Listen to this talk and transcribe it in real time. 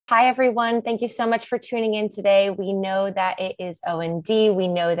Hi, everyone. Thank you so much for tuning in today. We know that it is O&D. We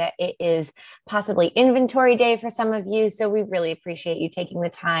know that it is possibly inventory day for some of you. So we really appreciate you taking the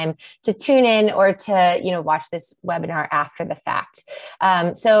time to tune in or to, watch this webinar after the fact.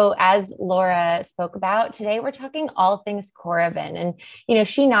 So as Laura spoke about today, we're talking all things Coravin. And,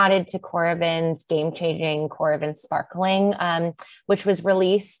 she nodded to Coravin's game-changing Coravin Sparkling, which was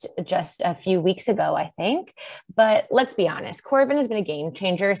released just a few weeks ago, I think. But let's be honest, Coravin has been a game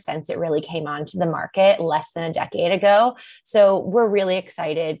changer since it really came onto the market less than a decade ago. So we're really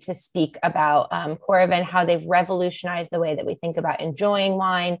excited to speak about Coravin, how they've revolutionized the way that we think about enjoying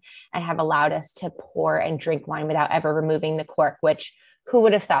wine and have allowed us to pour and drink wine without ever removing the cork, which who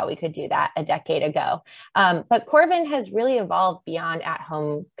would have thought we could do that a decade ago? But Coravin has really evolved beyond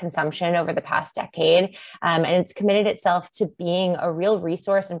at-home consumption over the past decade, and it's committed itself to being a real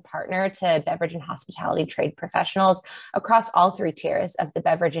resource and partner to beverage and hospitality trade professionals across all three tiers of the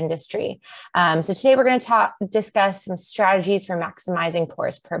beverage industry. So today we're going to discuss some strategies for maximizing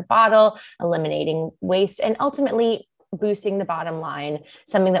pours per bottle, eliminating waste, and ultimately boosting the bottom line,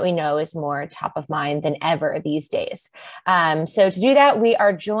 something that we know is more top of mind than ever these days. So to do that, we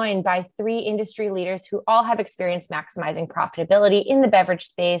are joined by three industry leaders who all have experience maximizing profitability in the beverage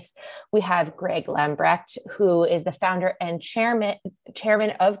space. We have Greg Lambrecht, who is the founder and chairman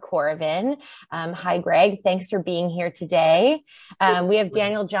of Coravin. Hi, Greg. Thanks for being here today. We have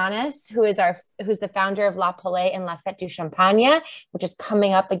Daniel Jonas, who's the founder of La Paulée and La Fête du Champagne, which is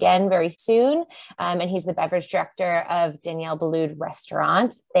coming up again very soon. And he's the beverage director of Daniel Boulud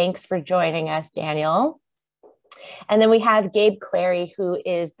restaurant. Thanks for joining us, Daniel. And then we have Gabe Clary, who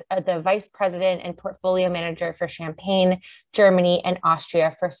is the vice president and portfolio manager for Champagne, Germany, and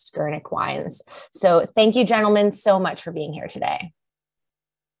Austria for Skurnik wines. So thank you, gentlemen, so much for being here today.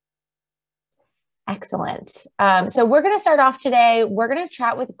 Excellent. So we're going to start off today. We're going to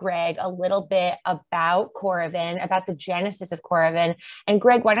chat with Greg a little bit about Coravin, about the genesis of Coravin. And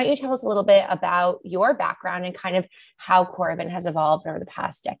Greg, why don't you tell us a little bit about your background and kind of how Coravin has evolved over the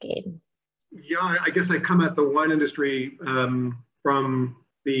past decade? Yeah, I guess I come at the wine industry from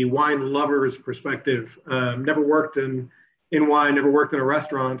the wine lover's perspective. Never worked in wine, never worked in a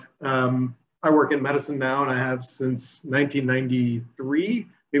restaurant. I work in medicine now, and I have since 1993.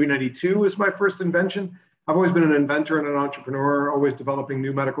 Maybe 92 was my first invention. I've always been an inventor and an entrepreneur, always developing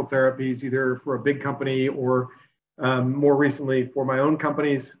new medical therapies, either for a big company or more recently for my own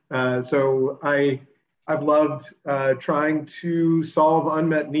companies. So I've loved trying to solve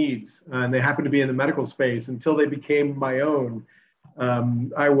unmet needs, and they happen to be in the medical space until they became my own.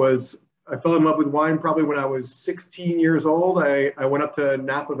 I fell in love with wine probably when I was 16 years old. I went up to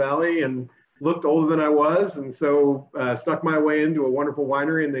Napa Valley and looked older than I was, and so snuck my way into a wonderful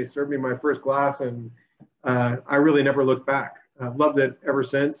winery, and they served me my first glass, and I really never looked back. I've loved it ever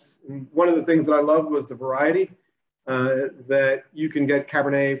since. And one of the things that I loved was the variety, that you can get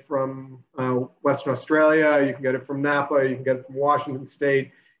Cabernet from Western Australia, you can get it from Napa, you can get it from Washington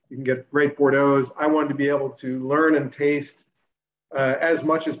State, you can get great Bordeaux's. I wanted to be able to learn and taste as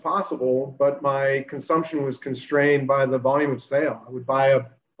much as possible, but my consumption was constrained by the volume of sale. I would buy a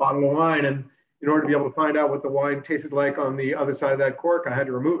bottle of wine, and in order to be able to find out what the wine tasted like on the other side of that cork, I had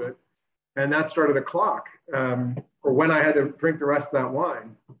to remove it. And that started a clock for when I had to drink the rest of that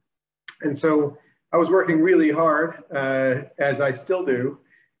wine. And so I was working really hard, as I still do.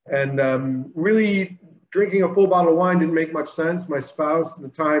 And really drinking a full bottle of wine didn't make much sense. My spouse at the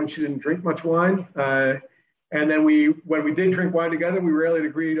time, she didn't drink much wine. And then when we did drink wine together, we rarely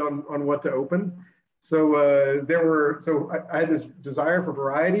agreed on what to open. So I had this desire for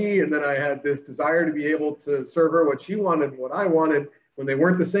variety, and then I had this desire to be able to serve her what she wanted and what I wanted when they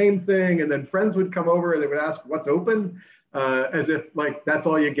weren't the same thing. And then friends would come over and they would ask, what's open? As if like, that's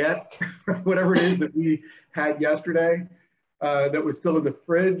all you get, whatever it is that we had yesterday that was still in the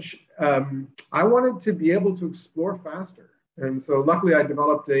fridge. I wanted to be able to explore faster. And so luckily I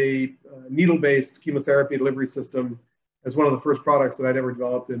developed a needle-based chemotherapy delivery system as one of the first products that I'd ever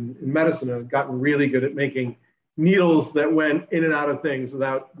developed in medicine. I've gotten really good at making needles that went in and out of things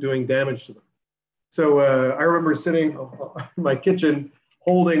without doing damage to them. So I remember sitting in my kitchen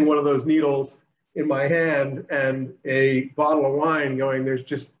holding one of those needles in my hand and a bottle of wine going, there's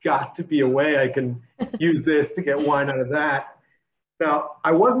just got to be a way I can use this to get wine out of that. Now,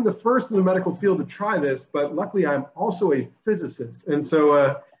 I wasn't the first in the medical field to try this, but luckily I'm also a physicist. And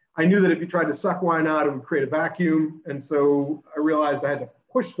so I knew that if you tried to suck wine out, it would create a vacuum. And so I realized I had to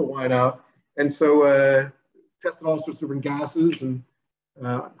push the wine out. And so tested all sorts of different gases. And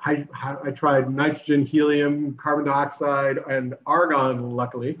I tried nitrogen, helium, carbon dioxide, and argon,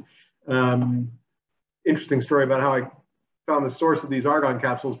 luckily. Interesting story about how I found the source of these argon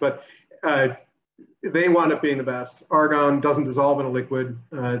capsules, but they wound up being the best. Argon doesn't dissolve in a liquid.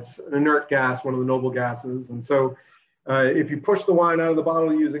 It's an inert gas, one of the noble gases. And so if you push the wine out of the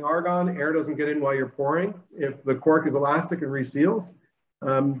bottle using argon, air doesn't get in while you're pouring. If the cork is elastic and reseals,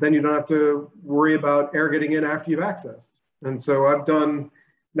 then you don't have to worry about air getting in after you've accessed. And so I've done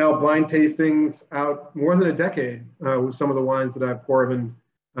now blind tastings out more than a decade with some of the wines that I've Coravin.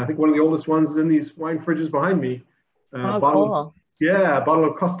 I think one of the oldest ones is in these wine fridges behind me. Cool. Yeah, a bottle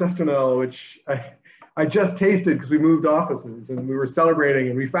of Costestronel, which I just tasted because we moved offices and we were celebrating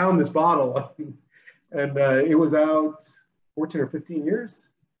and we found this bottle. And it was out 14 or 15 years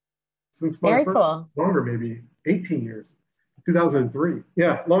since my Very first, cool. longer maybe, 18 years, 2003.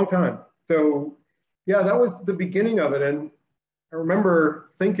 Yeah, long time. So yeah, that was the beginning of it. And I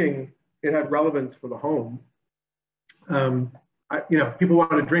remember thinking it had relevance for the home. People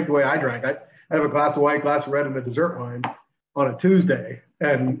wanted to drink the way I drank. I'd have a glass of white, glass of red, and a dessert wine on a Tuesday.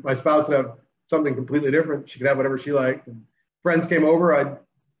 And my spouse would have something completely different. She could have whatever she liked. And friends came over, I'd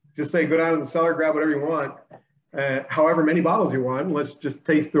just say, go down to the cellar, grab whatever you want, however many bottles you want, and let's just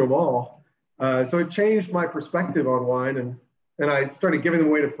taste through them all. So it changed my perspective on wine, and I started giving them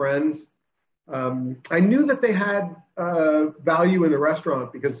away to friends. I knew that they had value in the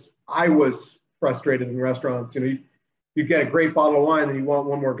restaurant because I was frustrated in restaurants. You get a great bottle of wine, then you want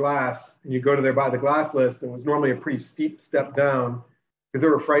one more glass, and you go to their buy the glass list, and it was normally a pretty steep step down because they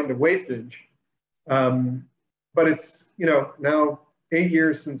were frightened of wastage. But it's, now 8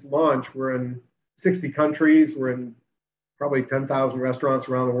 years since launch, we're in 60 countries, we're in probably 10,000 restaurants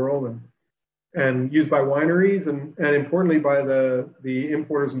around the world, and used by wineries and importantly by the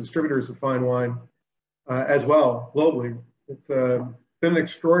importers and distributors of fine wine as well globally. It's been an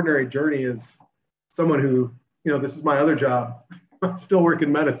extraordinary journey as someone who, this is my other job. I still work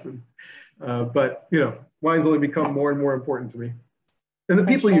in medicine, but wine's only become more and more important to me. And the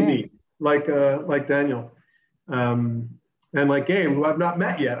people you meet, like Daniel, and like Gabe, who I've not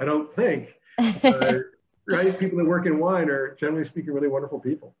met yet, I don't think, right? People that work in wine are generally speaking really wonderful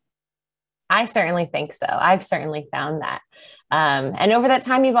people. I certainly think so. I've certainly found that. And over that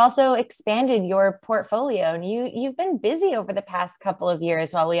time, you've also expanded your portfolio, and you've been busy over the past couple of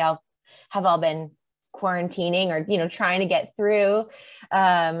years while we all have been quarantining or, trying to get through,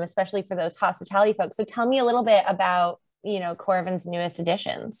 especially for those hospitality folks. So tell me a little bit about, Coravin's newest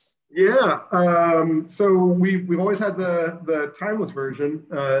additions. Yeah. So we've always had the timeless version,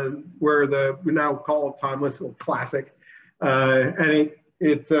 where we now call it timeless or classic. And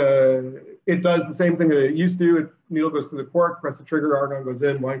it does the same thing that it used to. Needle goes through the cork, press the trigger, argon goes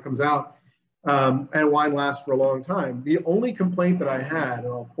in, wine comes out, and wine lasts for a long time. The only complaint that I had, and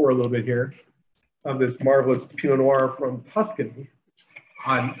I'll pour a little bit here, of this marvelous Pinot Noir from Tuscany,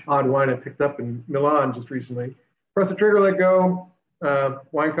 odd wine I picked up in Milan just recently. Press the trigger, let go,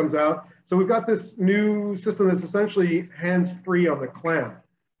 wine comes out. So we've got this new system that's essentially hands-free on the clamp.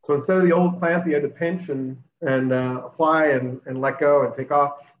 So instead of the old clamp, you had to pinch and apply and let go and take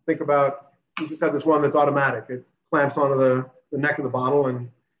off. Think about, you just have this one that's automatic. It clamps onto the neck of the bottle. And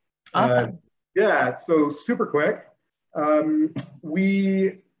awesome. Yeah, so super quick.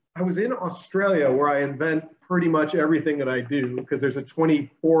 I was in Australia where I invent pretty much everything that I do because there's a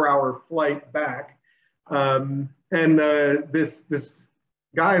 24-hour flight back. This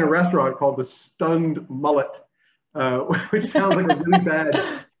guy in a restaurant called the Stunned Mullet, which sounds like a really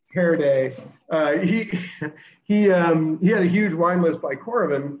bad hair day. He had a huge wine list by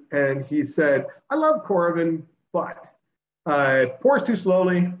Coravin, and he said, "I love Coravin, but it pours too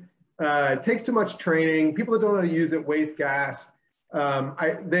slowly. It takes too much training. People that don't know how to use it waste gas. And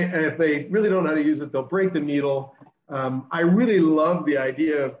if they really don't know how to use it, they'll break the needle. I really love the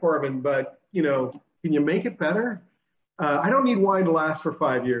idea of Coravin, but can you make it better? I don't need wine to last for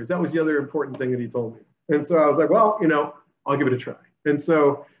 5 years." That was the other important thing that he told me. And so I was like, well, I'll give it a try. And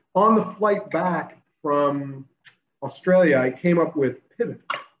so on the flight back from Australia, I came up with Pivot.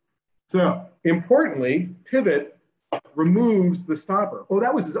 So importantly, Pivot removes the stopper. Oh,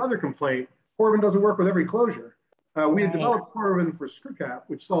 that was his other complaint. Coravin doesn't work with every closure. We had developed Coravin for screw cap,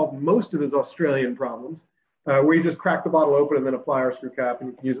 which solved most of his Australian problems, where you just crack the bottle open and then apply our screw cap and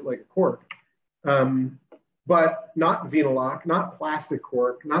you can use it like a cork. But not Venalock, not plastic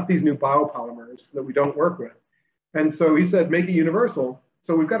cork, not these new biopolymers that we don't work with. And so he said, make it universal.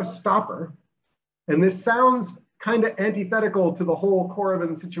 So we've got a stopper. And this sounds kind of antithetical to the whole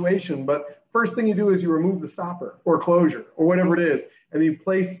Coravin situation, but first thing you do is you remove the stopper or closure or whatever it is, and you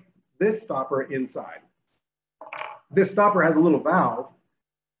place this stopper inside. This stopper has a little valve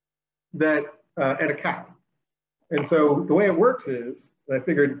that and a cap. And so the way it works is, and I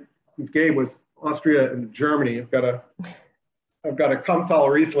figured since Gabe was Austria and Germany, I've got to I've got a Kamptal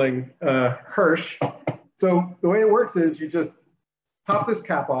Riesling Hirsch. So the way it works is you just pop this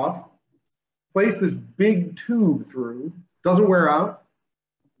cap off, place this big tube through, doesn't wear out,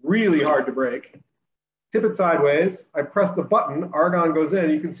 really hard to break. Tip it sideways. I press the button, argon goes in.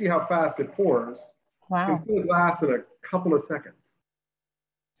 You can see how fast it pours. Wow. You can fill the glass in a couple of seconds.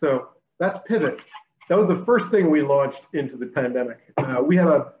 So that's Pivot. That was the first thing we launched into the pandemic. I've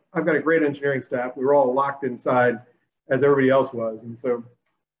got a great engineering staff. We were all locked inside as everybody else was. And so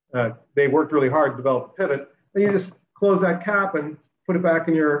they worked really hard to develop a Pivot. And you just close that cap and put it back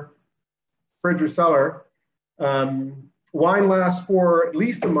in your fridge or cellar. Wine lasts for at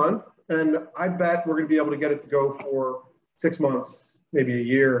least a month. And I bet we're going to be able to get it to go for 6 months, maybe a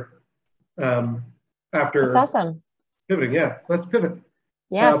year after. That's awesome. Pivoting, yeah, let's pivot.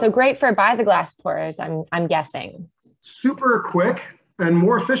 Yeah, so great for by the glass pours, I'm guessing. Super quick and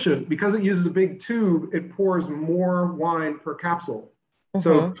more efficient. Because it uses a big tube, it pours more wine per capsule.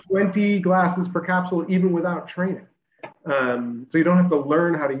 So 20 glasses per capsule, even without training. So you don't have to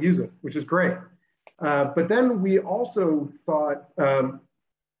learn how to use it, which is great. But then we also thought,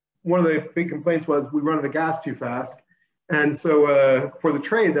 one of the big complaints was we run out of gas too fast. And so for the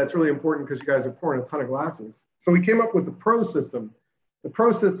trade, that's really important because you guys are pouring a ton of glasses. So we came up with the Pro system. The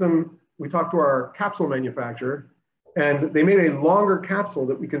Pro system, we talked to our capsule manufacturer, and they made a longer capsule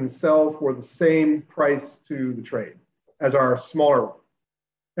that we can sell for the same price to the trade as our smaller one.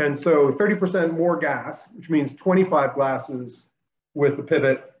 And so 30% more gas, which means 25 glasses with the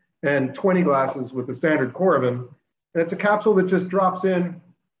Pivot and 20 glasses with the standard Coravin. And it's a capsule that just drops in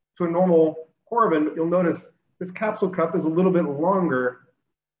to a normal Coravin, but you'll notice this capsule cup is a little bit longer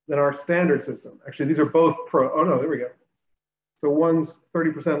than our standard system. Actually, these are both Pro. Oh no, there we go. So one's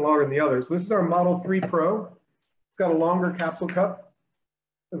 30% longer than the other. So this is our Model 3 Pro. It's got a longer capsule cup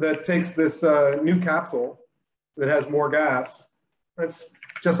that takes this new capsule that has more gas. That's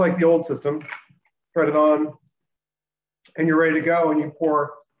just like the old system. Thread it on, and you're ready to go, and you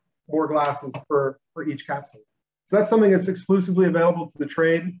pour more glasses for each capsule. So that's something that's exclusively available to the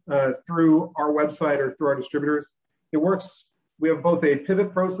trade through our website or through our distributors. It works. We have both a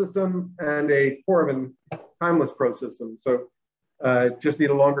Pivot Pro system and a Coravin Timeless Pro system. So just need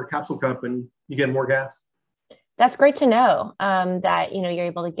a longer capsule cup and you get more gas. That's great to know that, you're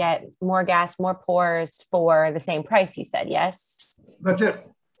able to get more gas, more pours for the same price, you said, yes? That's it.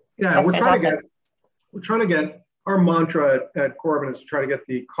 Yeah, That's we're fantastic. trying to get, our mantra at Coravin is to try to get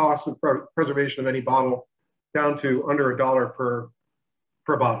the cost of preservation of any bottle down to under $1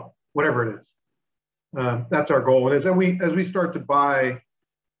 per bottle, whatever it is. That's our goal. And as we start to buy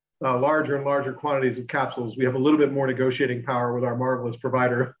larger and larger quantities of capsules, we have a little bit more negotiating power with our marvelous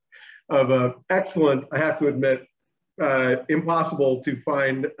provider of excellent, I have to admit, impossible to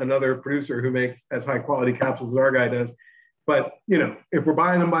find another producer who makes as high quality capsules as our guy does. But if we're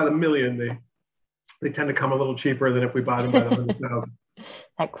buying them by the million, they tend to come a little cheaper than if we buy them by the 100,000.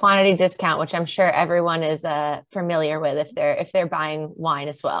 That quantity discount, which I'm sure everyone is familiar with if they're buying wine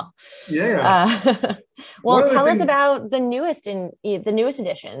as well. Yeah. Well, tell us about the newest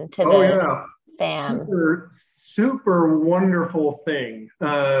addition to the FAM. Super wonderful thing.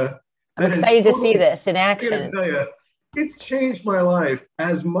 I'm excited to see this in action. It's changed my life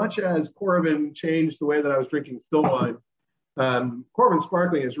as much as Coravin changed the way that I was drinking still wine. Coravin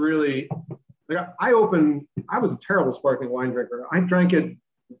Sparkling is really, I was a terrible sparkling wine drinker. I drank it,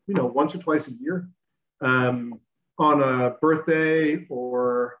 once or twice a year on a birthday,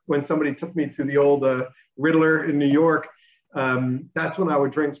 or when somebody took me to the old Riddler in New York. That's when I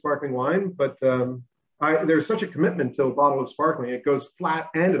would drink sparkling wine. But there's such a commitment to a bottle of sparkling. It goes flat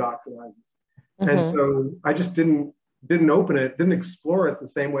and it oxidizes. And so I just didn't open it, didn't explore it the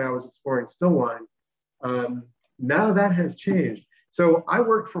same way I was exploring still wine. Now that has changed. So I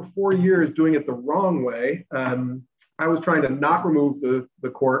worked for 4 years doing it the wrong way. I was trying to not remove the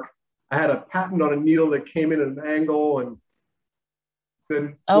cork. I had a patent on a needle that came in at an angle, and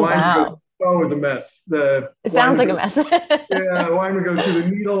then it was a mess. It sounds like a mess. Yeah, the wine would go through the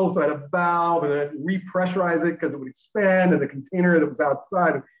needle, so I had a valve, and I'd repressurize it because it would expand, and the container that was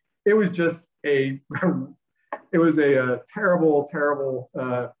outside. It was just a terrible, terrible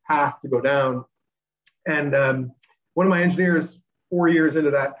path to go down. And one of my engineers, 4 years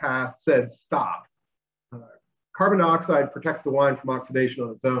into that path, said, stop. Carbon dioxide protects the wine from oxidation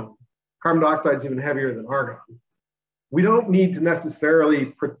on its own. Carbon dioxide is even heavier than argon. We don't need to necessarily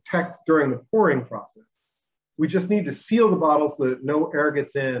protect during the pouring process. We just need to seal the bottle so that no air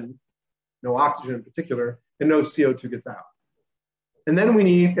gets in, no oxygen in particular, and no CO2 gets out. And then we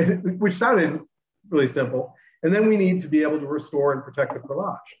need, which sounded really simple, and then we need to be able to restore and protect the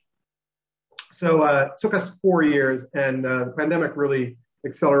perlage. So it took us 4 years, and the pandemic really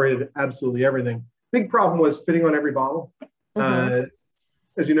accelerated absolutely everything. Big problem was fitting on every bottle.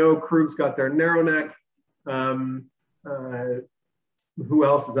 As you know, Krug's got their narrow neck. Who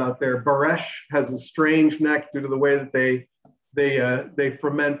else is out there? Beverage has a strange neck due to the way that they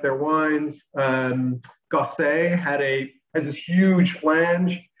ferment their wines. Gosset has this huge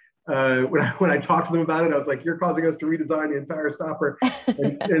flange. When I talked to them about it, I was like, "You're causing us to redesign the entire stopper."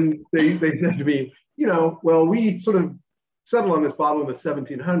 And they said to me, well, we sort of settled on this bottle in the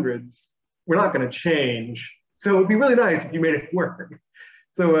 1700s. We're not going to change. So it'd be really nice if you made it work.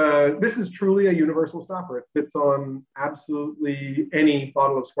 So this is truly a universal stopper. It fits on absolutely any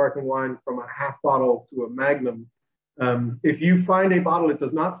bottle of sparkling wine, from a half bottle to a magnum. If you find a bottle it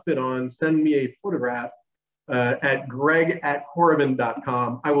does not fit on, send me a photograph at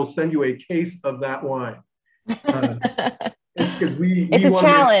greg@coravin.com. I will send you a case of that wine. It's a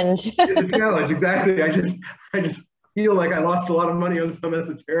challenge. It's a challenge, exactly. I just feel like I lost a lot of money on some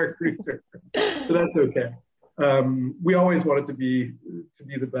esoteric research, so that's okay. We always want it to be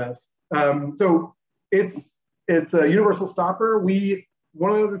the best. So it's a universal stopper.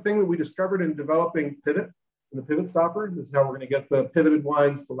 One other thing that we discovered in developing Pivot, and the Pivot stopper, this is how we're going to get the pivoted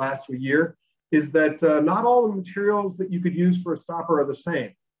wines to last a year, is that not all the materials that you could use for a stopper are the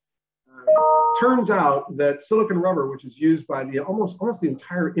same. Turns out that silicon rubber, which is used by almost the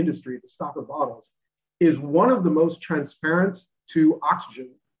entire industry to stopper bottles, is one of the most transparent to oxygen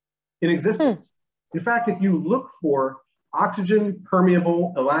in existence. In fact, if you look for oxygen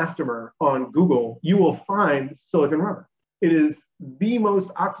permeable elastomer on Google, you will find silicon rubber. It is the most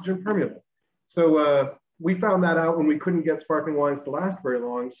oxygen permeable. So we found that out when we couldn't get sparkling wines to last very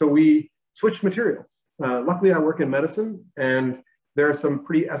long. So we switched materials. Luckily, I work in medicine, and there are some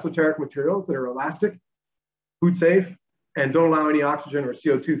pretty esoteric materials that are elastic, food safe, and don't allow any oxygen or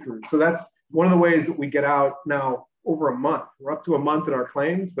CO2 through. So that's one of the ways that we get out now over a month. We're up to a month in our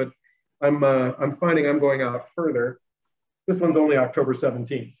claims, but I'm finding I'm going out further. This one's only October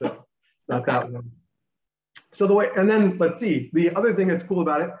 17th, so not that one. So and then let's see, the other thing that's cool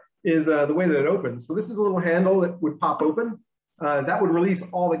about it is the way that it opens. So this is a little handle that would pop open. That would release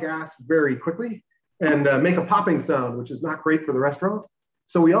all the gas very quickly and make a popping sound, which is not great for the restaurant.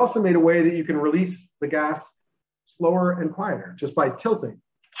 So we also made a way that you can release the gas slower and quieter just by tilting.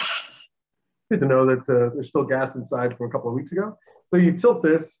 Good to know that there's still gas inside from a couple of weeks ago. So you tilt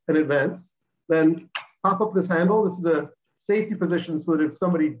this and it vents, then pop up this handle. This is a safety position so that if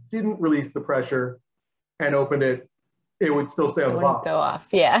somebody didn't release the pressure and opened it, it would still stay on the bottom. Go off,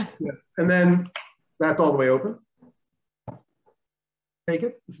 yeah. And then that's all the way open. Take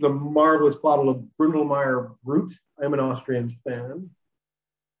it. This is a marvelous bottle of Brundelmeier Brut. I'm an Austrian fan.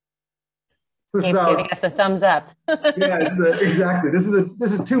 It's giving us the thumbs up. Yeah, exactly. This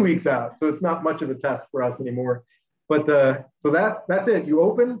is 2 weeks out, so it's not much of a test for us anymore. But so that's it. You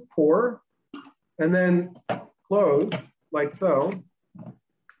open, pour, and then close like so.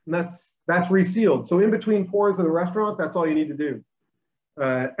 And that's resealed. So in between pours of the restaurant, that's all you need to do.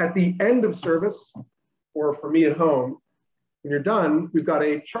 At the end of service, or for me at home, when you're done, we've got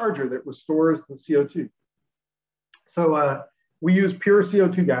a charger that restores the CO2. So we use pure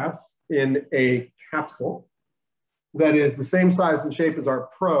CO2 gas in a capsule that is the same size and shape as our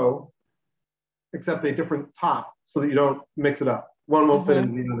Pro, except a different top so that you don't mix it up. One won't fit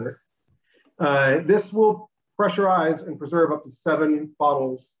into the other. This will pressurize and preserve up to 7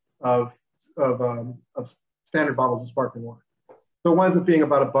 bottles of standard bottles of sparkling wine. So it winds up being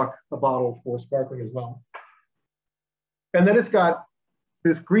about $1 a bottle for sparkling as well. And then it's got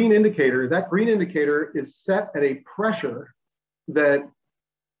this green indicator. That green indicator is set at a pressure that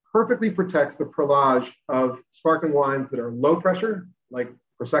perfectly protects the perlage of sparkling wines that are low pressure, like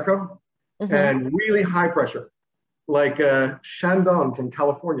Prosecco, and really high pressure, like Chandon from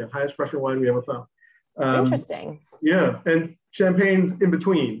California, highest pressure wine we ever found. Interesting. Yeah, and champagnes in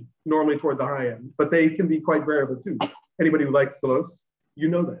between, normally toward the high end, but they can be quite variable too. Anybody who likes Solos, you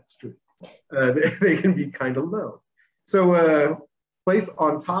know that's true. They can be kind of low. So place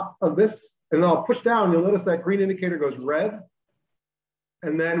on top of this, and I'll push down, you'll notice that green indicator goes red.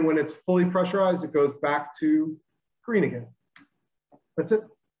 And then when it's fully pressurized, it goes back to green again. That's it.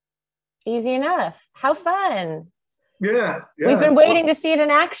 Easy enough. How fun. Yeah. We've been waiting to see it in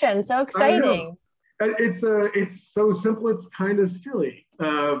action. So exciting. It's so simple, it's kind of silly,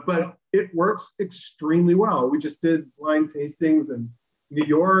 but it works extremely well. We just did wine tastings in New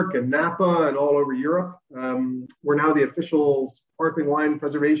York and Napa and all over Europe. We're now the official sparkling wine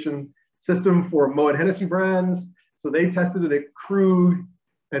preservation system for Moet Hennessy brands. So they tested it at Krug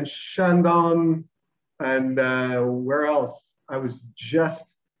and Chandon and where else? I was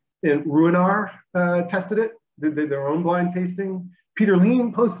just Ruinar tested it, did their own blind tasting. Peter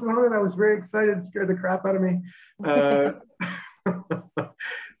Lean posted on it. I was very excited, scared the crap out of me.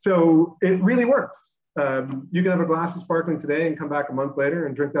 So it really works. You can have a glass of sparkling today and come back a month later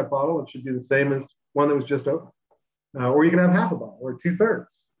and drink that bottle. It should be the same as one that was just open. Or you can have half a bottle or 2/3.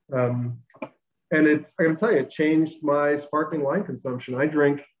 And I gotta tell you, it changed my sparkling wine consumption. I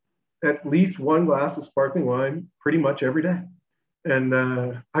drink at least one glass of sparkling wine pretty much every day. And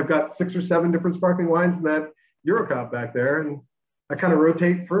I've got 6 or 7 different sparkling wines in that Eurocup back there, and I kind of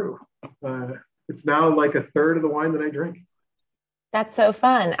rotate through. It's now like 1/3 of the wine that I drink. That's so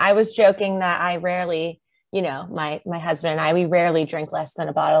fun. I was joking that I rarely, my husband and I, we rarely drink less than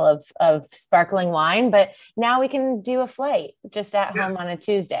a bottle of sparkling wine, but now we can do a flight just at home on a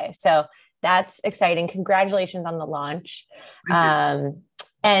Tuesday. So that's exciting. Congratulations on the launch.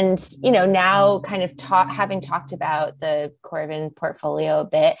 And, now kind of having talked about the Coravin portfolio a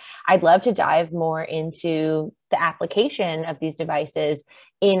bit, I'd love to dive more into the application of these devices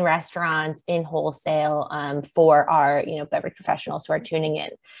in restaurants, in wholesale, for our, beverage professionals who are tuning in.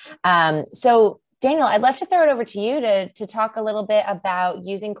 So Daniel, I'd love to throw it over to you to talk a little bit about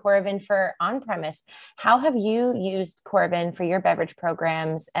using Coravin for on-premise. How have you used Coravin for your beverage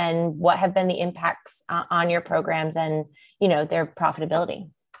programs, and what have been the impacts on your programs and, their profitability?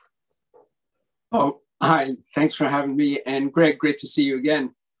 Oh, hi. Thanks for having me. And Greg, great to see you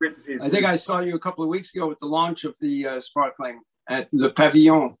again. Great to see you. I think I saw you a couple of weeks ago with the launch of the sparkling at Le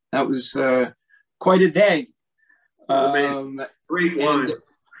Pavillon. That was quite a day. Great wine. And,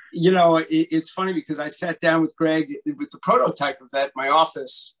 it's funny because I sat down with Greg with the prototype of that in my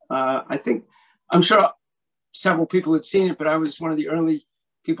office. I'm sure several people had seen it, but I was one of the early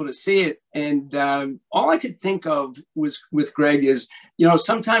people to see it. And all I could think of was with Greg is,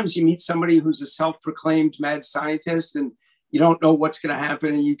 sometimes you meet somebody who's a self-proclaimed mad scientist and you don't know what's going to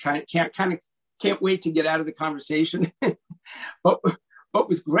happen, and you can't wait to get out of the conversation. but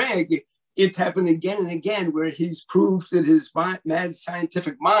with Greg, it's happened again and again where he's proved that his mad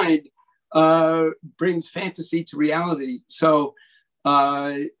scientific mind brings fantasy to reality. So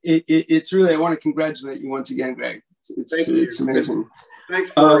it's really, I want to congratulate you once again, Greg. It's amazing.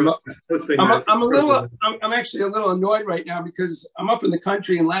 Thanks for hosting. I'm actually a little annoyed right now because I'm up in the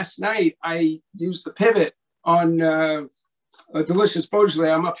country, and last night I used the pivot on a delicious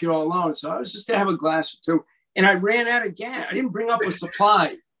Beaujolais. I'm up here all alone, so I was just gonna have a glass or two, and I ran out again. I didn't bring up a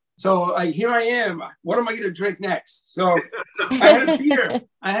supply, so here I am. What am I gonna drink next? So I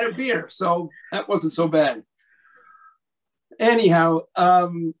had a beer. So that wasn't so bad. Anyhow,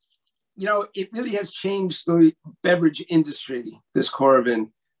 it really has changed the beverage industry, this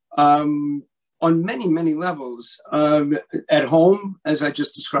Coravin, on many, many levels. At home, as I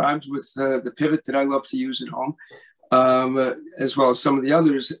just described, with the pivot that I love to use at home, as well as some of the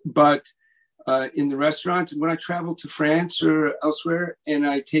others. But in the restaurant, when I travel to France or elsewhere and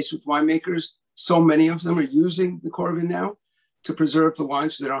I taste with winemakers, so many of them are using the Coravin now to preserve the wine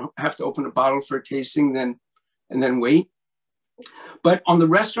so they don't have to open a bottle for a tasting and then wait. But on the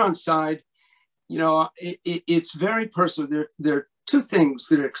restaurant side, it's very personal. There are two things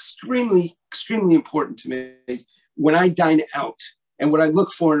that are extremely, extremely important to me when I dine out and what I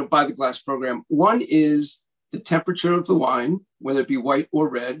look for in a by the glass program. One is the temperature of the wine, whether it be white or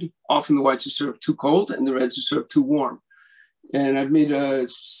red. Often the whites are served too cold and the reds are served too warm. And I've made a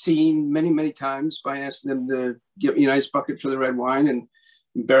scene many, many times by asking them to give me an ice bucket for the red wine, and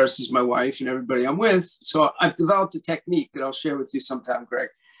embarrasses my wife and everybody I'm with. So I've developed a technique that I'll share with you sometime, Greg,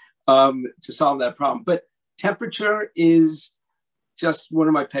 to solve that problem. But temperature is just one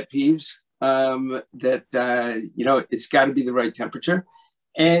of my pet peeves, it's got to be the right temperature.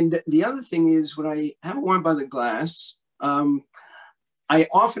 And the other thing is, when I have a wine by the glass, I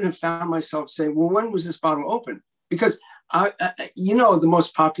often have found myself saying, well, when was this bottle open? Because, the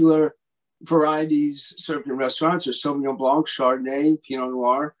most popular varieties served in restaurants are Sauvignon Blanc, Chardonnay, Pinot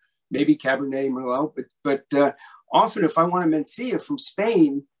Noir, maybe Cabernet Merlot. But often if I want a Mencía from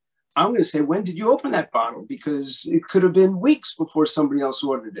Spain, I'm going to say, when did you open that bottle? Because it could have been weeks before somebody else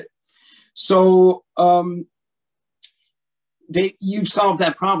ordered it. So you've solved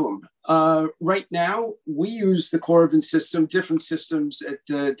that problem. Right now, we use the Coravin system, different systems at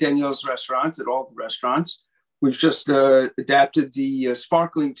Danielle's restaurants, at all the restaurants. We've just adapted the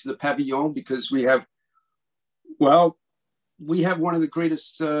sparkling to the Pavillon because we have one of the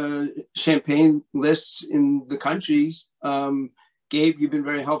greatest champagne lists in the country. Gabe, you've been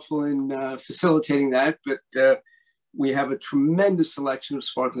very helpful in facilitating that, but we have a tremendous selection of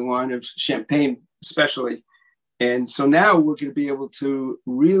sparkling wine, of champagne especially. And so now we're going to be able to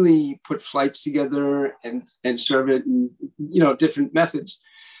really put flights together and serve it in, different methods.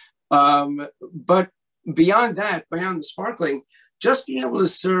 But beyond that, beyond the sparkling, just being able to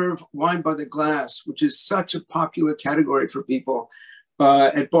serve wine by the glass, which is such a popular category for people.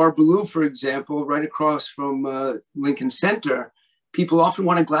 At Bar Boulud, for example, right across from Lincoln Center, people often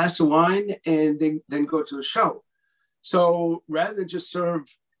want a glass of wine and then go to a show. So rather than just serve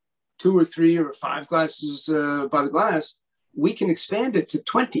 2 or 3 or 5 glasses by the glass, we can expand it to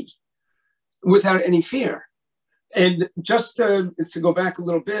 20 without any fear. And just to go back a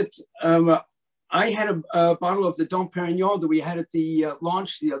little bit, I had a bottle of the Dom Perignon that we had at the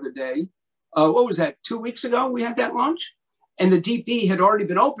launch the other day. What was that, 2 weeks ago we had that launch? And the DP had already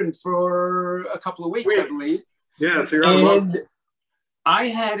been open for a couple of weeks, I believe. Yeah, so you're on. I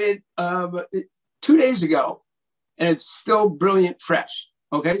had it 2 days ago, and it's still brilliant fresh.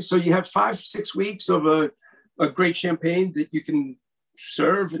 Okay, so you have 5-6 weeks of a great champagne that you can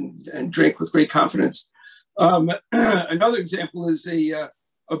serve and drink with great confidence. Another example is a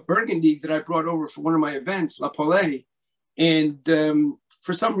Burgundy that I brought over for one of my events, La Paulée. And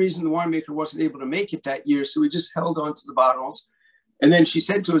for some reason, the winemaker wasn't able to make it that year, so we just held on to the bottles. And then she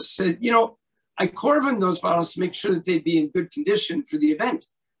said to us, you know, I Coravin those bottles to make sure that they'd be in good condition for the event.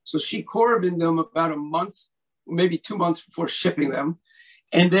 So she Coravin them about a month, maybe 2 months before shipping them.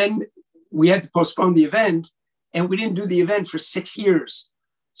 And then we had to postpone the event, and we didn't do the event for 6 years.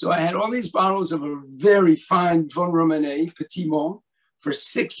 So I had all these bottles of a very fine Vin Romanée, Petit Mont, for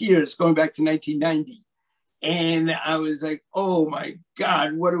 6 years, going back to 1990. And I was like, oh my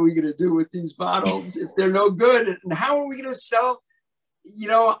God, what are we going to do with these bottles if they're no good? And how are we going to sell? You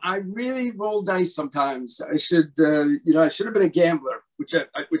know, I really roll dice sometimes. I should, I should have been a gambler, which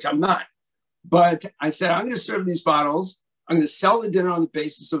I'm not. But I said, I'm going to serve these bottles. I'm going to sell the dinner on the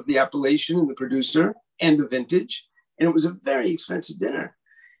basis of the appellation and the producer and the vintage. And it was a very expensive dinner.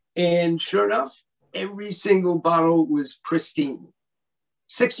 And sure enough, every single bottle was pristine.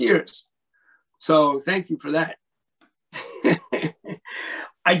 6 years. So thank you for that.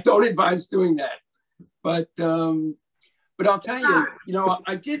 I don't advise doing that, but I'll tell you, you know,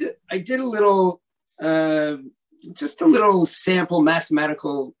 I did a little, just a little sample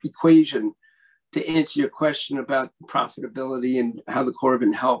mathematical equation to answer your question about profitability and how the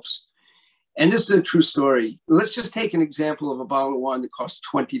Coravin helps. And this is a true story. Let's just take an example of a bottle of wine that costs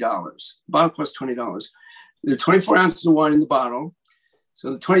 $20. The bottle costs $20. There are 24 ounces of wine in the bottle.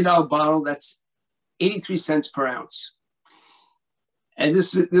 So the $20 bottle, that's 83 cents per ounce. And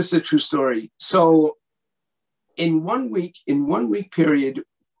this is a true story. So in 1 week period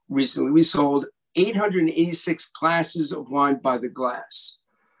recently, we sold 886 glasses of wine by the glass.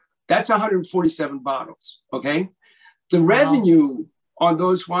 That's 147 bottles, okay? The revenue on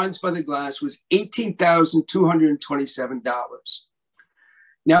those wines by the glass was $18,227.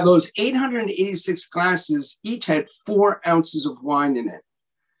 Now, those 886 glasses each had 4 ounces of wine in it.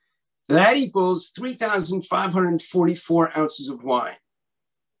 So that equals 3,544 ounces of wine.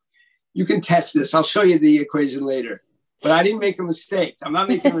 You can test this. I'll show you the equation later. But I didn't make a mistake. I'm not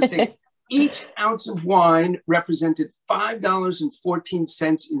making a mistake. Each ounce of wine represented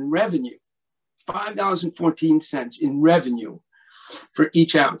 $5.14 in revenue. $5.14 in revenue for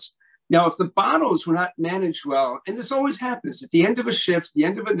each ounce. Now, if the bottles were not managed well, and this always happens, at the end of a shift, the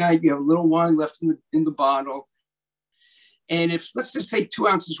end of a night, you have a little wine left in the bottle. And if, let's just say 2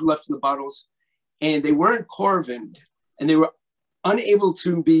 ounces were left in the bottles and they weren't Coravined and they were unable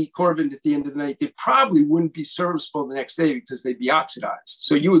to be Coravined at the end of the night, they probably wouldn't be serviceable the next day because they'd be oxidized.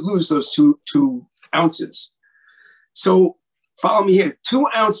 So you would lose those two ounces. So follow me here. 2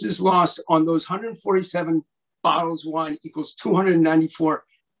 ounces lost on those 147 bottles of wine equals 294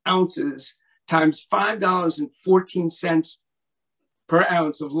 ounces times $5.14 per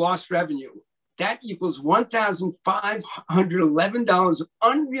ounce of lost revenue. That equals $1,511 of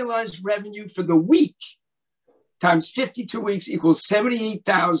unrealized revenue for the week times 52 weeks equals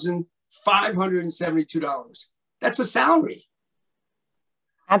 $78,572. That's a salary.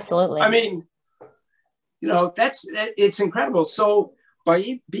 Absolutely. I mean, you know, it's incredible. So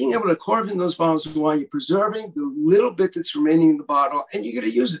by being able to Coravin those bottles of wine, you're preserving the little bit that's remaining in the bottle, and you're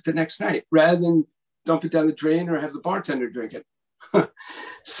going to use it the next night rather than dump it down the drain or have the bartender drink it.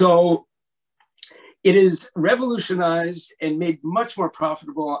 So it is revolutionized and made much more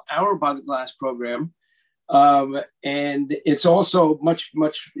profitable our by the glass program. And it's also much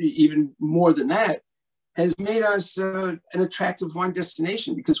even more than that, has made us an attractive wine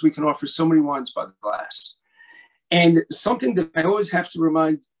destination because we can offer so many wines by the glass. And something that I always have to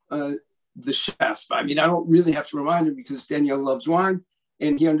remind the chef, I mean, I don't really have to remind him because Daniel loves wine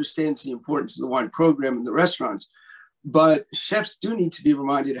and he understands the importance of the wine program in the restaurants. But chefs do need to be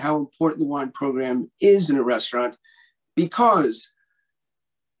reminded how important the wine program is in a restaurant, because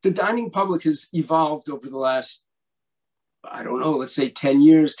the dining public has evolved over the last, I don't know, let's say 10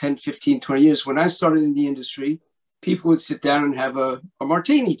 years, 10, 15, 20 years. When I started in the industry, people would sit down and have a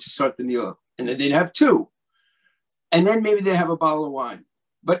martini to start the meal, and then they'd have two. And then maybe they have a bottle of wine.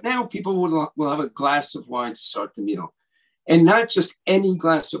 But now people will have a glass of wine to start the meal. And not just any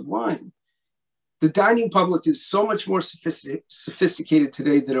glass of wine. The dining public is so much more sophisticated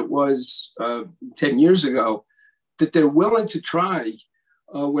today than it was 10 years ago, that they're willing to try,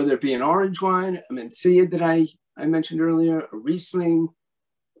 whether it be an orange wine, a Mencia that I mentioned earlier, a Riesling.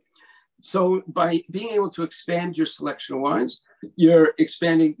 So by being able to expand your selection of wines, you're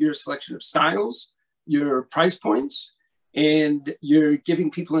expanding your selection of styles, your price points, and you're giving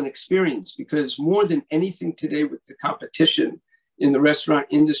people an experience. Because more than anything today with the competition in the restaurant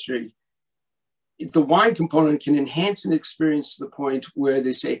industry, the wine component can enhance an experience to the point where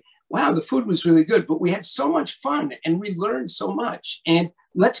they say, wow, the food was really good, but we had so much fun and we learned so much, and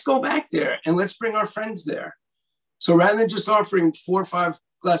let's go back there and let's bring our friends there. So rather than just offering 4 or 5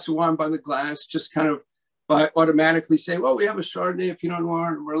 glasses of wine by the glass, just kind of by automatically say, well, we have a Chardonnay, a Pinot Noir,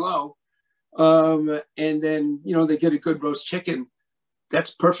 and Merlot, and then, you know, they get a good roast chicken,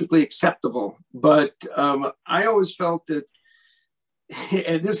 that's perfectly acceptable. But I always felt that,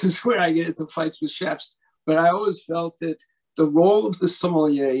 and this is where I get into fights with chefs, but I always felt that the role of the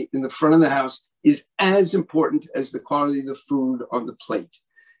sommelier in the front of the house is as important as the quality of the food on the plate,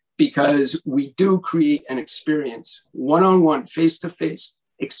 because we do create an experience, one-on-one, face-to-face,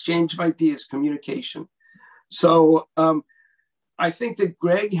 exchange of ideas, communication. So I think that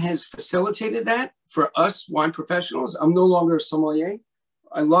Greg has facilitated that for us wine professionals. I'm no longer a sommelier.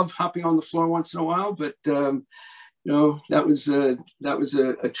 I love hopping on the floor once in a while, but you know, that was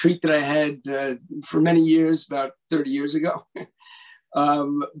a treat that I had for many years, about 30 years ago.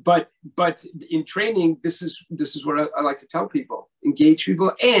 But in training, this is what I like to tell people: engage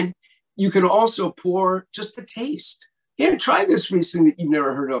people, and you can also pour just the taste. Here, try this Riesling that you've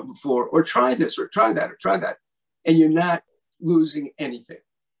never heard of before, or try this, or try that, or try that, and you're not losing anything.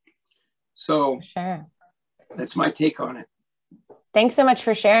 So sure, that's my take on it. Thanks so much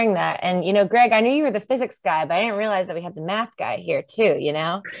for sharing that. And, you know, Greg, I knew you were the physics guy, but I didn't realize that we had the math guy here too, you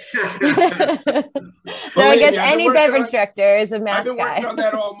know? So I guess any beverage instructor is a math guy. I've been working on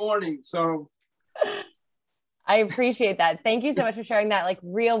that all morning, so. I appreciate that. Thank you so much for sharing that like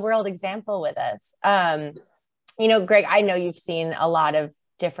real world example with us. You know, Greg, I know you've seen a lot of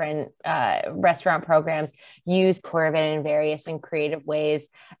different restaurant programs use Coravin in various and creative ways.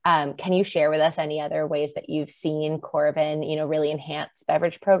 Can you share with us any other ways that you've seen Coravin, you know, really enhance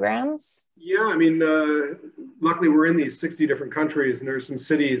beverage programs? Yeah, I mean, luckily we're in these 60 different countries, and there's some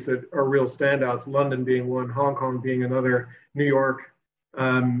cities that are real standouts, London being one, Hong Kong being another, New York,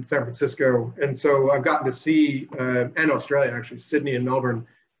 San Francisco. And so I've gotten to see, and Australia actually, Sydney and Melbourne,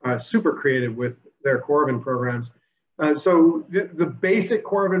 super creative with their Coravin programs. So the basic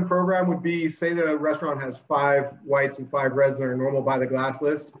Coravin program would be, say the restaurant has 5 whites and 5 reds that are normal by the glass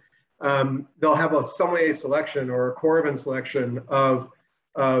list. They'll have a sommelier selection or a Coravin selection of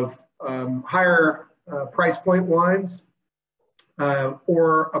higher price point wines,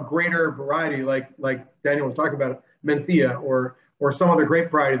 or a greater variety, like Daniel was talking about, Mencia or some other grape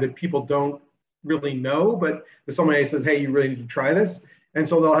variety that people don't really know, but the sommelier says, hey, you really need to try this. And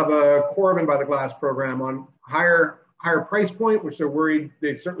so they'll have a Coravin by the glass program on higher price point, which they're worried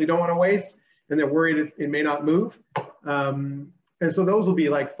they certainly don't want to waste, and they're worried it may not move. And so those will be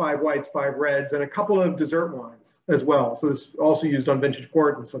like 5 whites, 5 reds, and a couple of dessert wines as well. So this is also used on vintage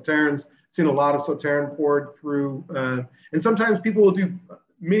port and sauternes. Seen a lot of sauterne poured through. And sometimes people will do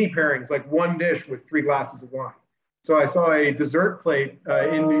mini pairings, like one dish with 3 glasses of wine. So I saw a dessert plate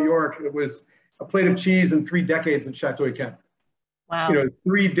in New York. It was a plate of cheese and 3 decades of Chateau Yquem. Wow. You know,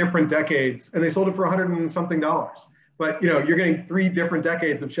 3 different decades, and they sold it for $100 and something. But, you know, you're getting 3 different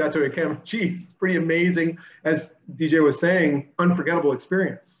decades of Chateau Yquem cheese. Pretty amazing. As DJ was saying, unforgettable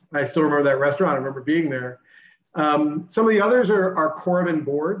experience. I still remember that restaurant. I remember being there. Some of the others are Coravin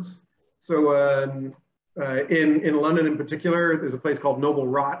boards. So in London in particular, there's a place called Noble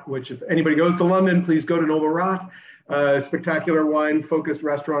Rot, which if anybody goes to London, please go to Noble Rot. Spectacular wine-focused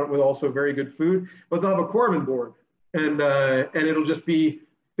restaurant with also very good food. But they'll have a Coravin board. And it'll just be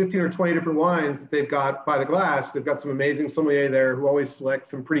 15 or 20 different wines that they've got by the glass. They've got some amazing sommelier there who always select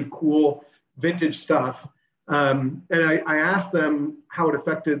some pretty cool vintage stuff. And I asked them how it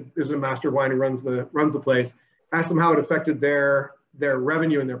affected, there's a master of wine who runs the place, asked them how it affected their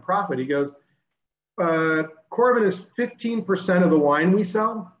revenue and their profit. He goes, Coravin is 15% of the wine we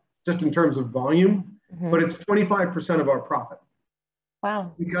sell, just in terms of volume, but it's 25% of our profit.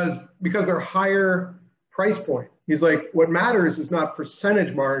 Wow. Because they're higher price point. He's like, what matters is not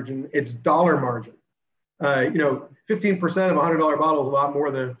percentage margin, it's dollar margin. 15% of a $100 bottle is a lot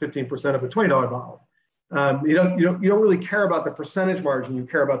more than 15% of a $20 bottle. You don't really care about the percentage margin, you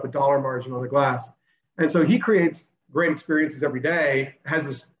care about the dollar margin on the glass. And so he creates great experiences every day, has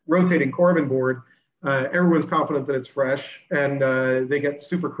this rotating Coravin board. Everyone's confident that it's fresh, and they get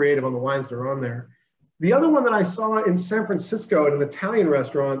super creative on the wines that are on there. The other one that I saw in San Francisco at an Italian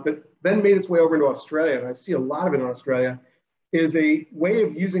restaurant that then made its way over into Australia, and I see a lot of it in Australia, is a way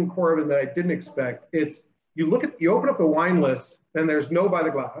of using Coravin that I didn't expect. It's, you open up the wine list and there's no by the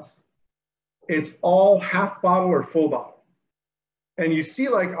glass. It's all half bottle or full bottle. And you see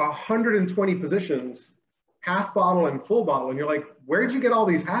like 120 positions, half bottle and full bottle. And you're like, where'd you get all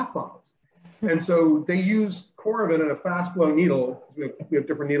these half bottles? And so they use Coravin and a fast flow needle. We have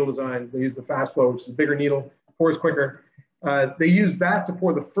different needle designs. They use the fast flow, which is a bigger needle, pours quicker. They use that to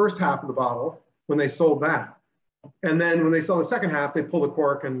pour the first half of the bottle when they sold that. And then when they sell the second half, they pull the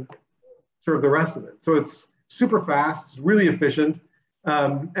cork and serve the rest of it. So it's super fast, it's really efficient,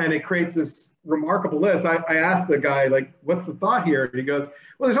 and it creates this remarkable list. I asked the guy, like, what's the thought here? And he goes,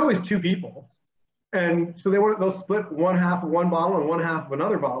 well, there's always two people. And so they'll split one half of one bottle and one half of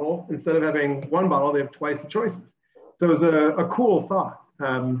another bottle. Instead of having one bottle, they have twice the choices. So it was a cool thought.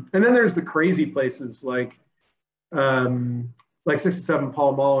 And then there's the crazy places like 67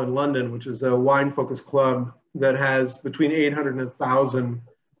 Pall Mall in London, which is a wine-focused club that has between 800 and 1,000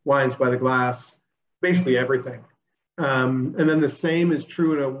 wines by the glass, basically everything. And then the same is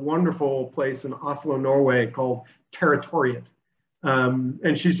true in a wonderful place in Oslo, Norway called Territoriet.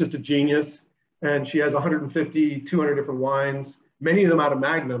 And she's just a genius. And she has 150, 200 different wines, many of them out of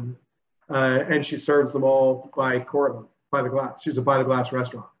Magnum. And she serves them all by Coravin, by the glass. She's a by the glass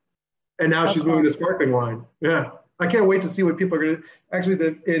restaurant. And now she's moving to sparkling wine. Yeah. I can't wait to see what people are going to,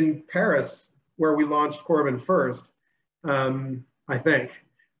 actually in Paris, where we launched Coravin first, I think,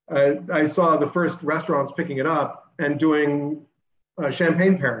 I saw the first restaurants picking it up and doing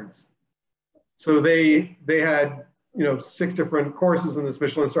champagne pairings. So they had, 6 different courses in this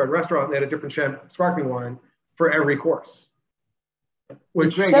Michelin-starred restaurant. They had a different sparkling wine for every course.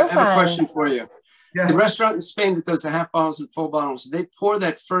 Which, Greg, I have a question for you. Yeah. The restaurant in Spain that does the half bottles and full bottles, they pour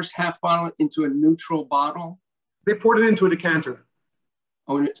that first half bottle into a neutral bottle? They poured it into a decanter.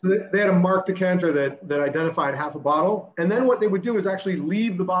 Oh, so they had a marked decanter that identified half a bottle. And then what they would do is actually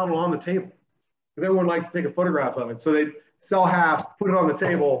leave the bottle on the table, because everyone likes to take a photograph of it. So they'd sell half, put it on the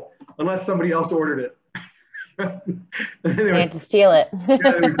table, unless somebody else ordered it. They had to steal it. Yeah,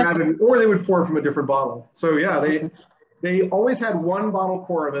 they would grab it, or they would pour from a different bottle. So yeah, they always had one bottle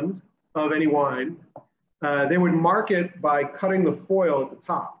Coravin of any wine. They would mark it by cutting the foil at the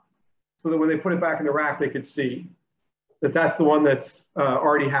top, so that when they put it back in the rack, they could see that that's the one that's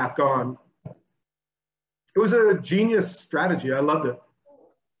already half gone. It was a genius strategy. I loved it.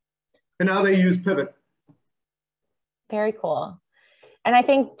 And now they use Pivot. Very cool. And I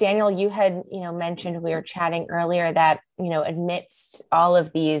think, Daniel, you had, mentioned, we were chatting earlier that, amidst all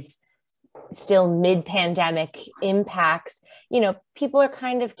of these still mid-pandemic impacts, people are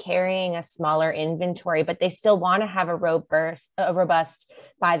kind of carrying a smaller inventory, but they still want to have a robust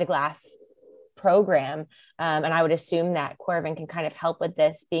by the glass program. And I would assume that Coravin can kind of help with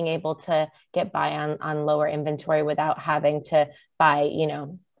this, being able to get by on lower inventory without having to buy,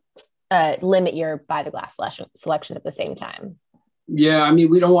 limit your by the glass selections at the same time. Yeah, I mean,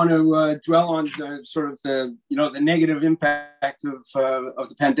 we don't want to dwell on the negative impact of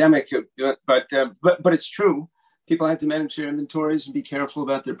the pandemic, but it's true. People have to manage their inventories and be careful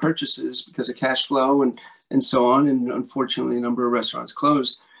about their purchases because of cash flow and so on. And unfortunately, a number of restaurants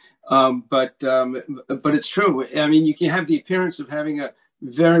closed. But it's true. I mean, you can have the appearance of having a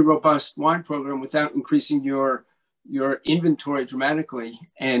very robust wine program without increasing your inventory dramatically.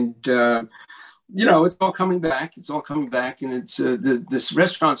 And it's all coming back. It's all coming back, and it's this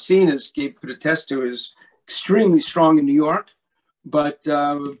restaurant scene, as Gabe could attest to, is extremely strong in New York. But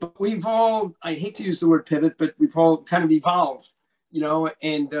we've all, I hate to use the word pivot, but we've all kind of evolved,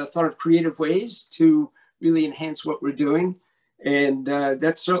 and thought of creative ways to really enhance what we're doing. And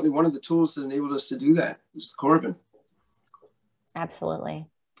that's certainly one of the tools that enabled us to do that, is Coravin. Absolutely.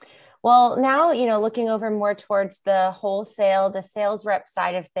 Well, now, looking over more towards the wholesale, the sales rep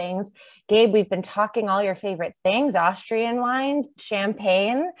side of things, Gabe, we've been talking all your favorite things, Austrian wine,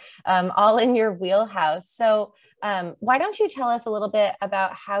 champagne, all in your wheelhouse. So why don't you tell us a little bit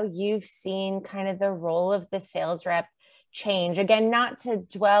about how you've seen kind of the role of the sales rep change? Again, not to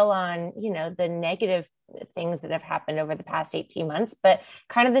dwell on, the negative things that have happened over the past 18 months, but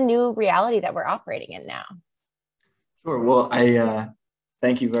kind of the new reality that we're operating in now. Sure. Well,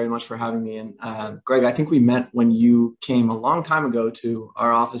 Thank you very much for having me. And Greg, I think we met when you came a long time ago to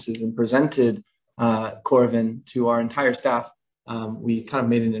our offices and presented Coravin to our entire staff. We kind of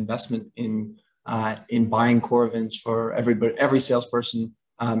made an investment in buying Coravins for every salesperson,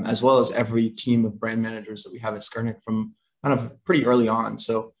 as well as every team of brand managers that we have at Skurnik from kind of pretty early on.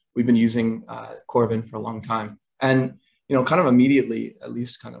 So we've been using Coravin for a long time. And, kind of immediately, at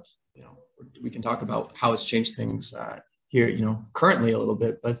least kind of, we can talk about how it's changed things here, currently a little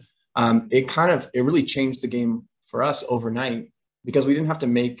bit, but it really changed the game for us overnight, because we didn't have to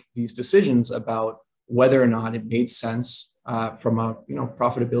make these decisions about whether or not it made sense from a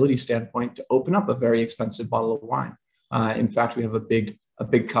profitability standpoint to open up a very expensive bottle of wine. In fact, we have a big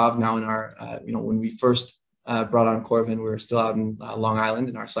cave now in our when we first brought on Coravin, we were still out in Long Island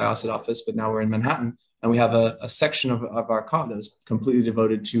in our Syosset office, but now we're in Manhattan, and we have a section of our cave that is completely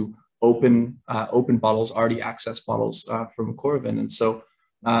devoted to open bottles, already accessed bottles from Coravin. And so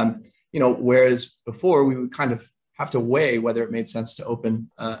whereas before we would kind of have to weigh whether it made sense to open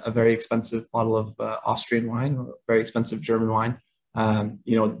a very expensive bottle of Austrian wine or a very expensive German wine.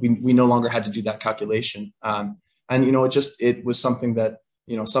 We no longer had to do that calculation. And it was something that,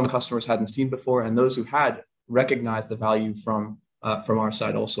 some customers hadn't seen before, and those who had recognized the value from our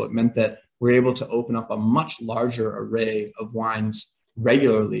side also. It meant that we're able to open up a much larger array of wines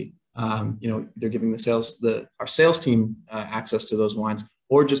regularly. They're giving our sales team access to those wines,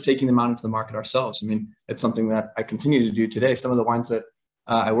 or just taking them out into the market ourselves. I mean, it's something that I continue to do today. Some of the wines that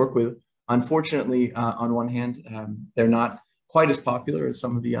I work with, unfortunately, on one hand, they're not quite as popular as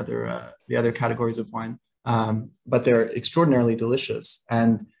some of the other categories of wine, but they're extraordinarily delicious.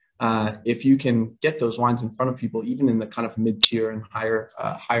 And if you can get those wines in front of people, even in the kind of mid-tier and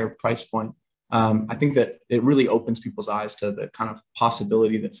higher price point, I think that it really opens people's eyes to the kind of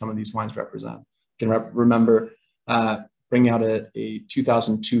possibility that some of these wines represent. I can remember bringing out a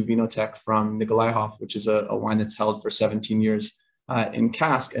 2002 Vinotech from Nikolaihof, which is a wine that's held for 17 years in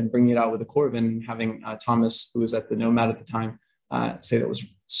cask, and bringing it out with a Coravin, and having Thomas, who was at the Nomad at the time, say that was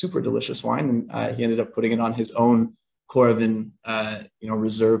super delicious wine. And he ended up putting it on his own Coravin,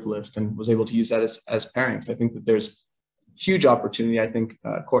 reserve list, and was able to use that as pairings. I think that there's huge opportunity. I think,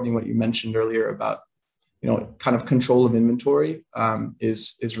 Courtney, what you mentioned earlier about, kind of control of inventory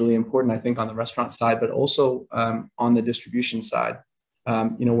is really important, I think, on the restaurant side, but also on the distribution side.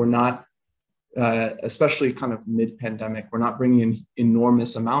 We're not, especially kind of mid-pandemic, we're not bringing in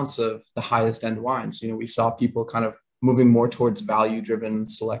enormous amounts of the highest end wines. We saw people kind of moving more towards value-driven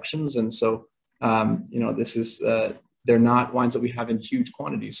selections. And so, they're not wines that we have in huge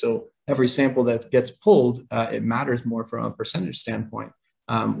quantities. So every sample that gets pulled, it matters more from a percentage standpoint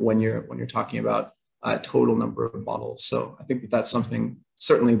when you're talking about total number of bottles. So I think that's something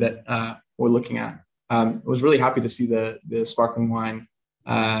certainly that we're looking at. I was really happy to see the sparkling wine,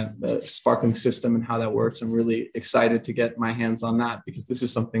 the sparkling system and how that works. I'm really excited to get my hands on that, because this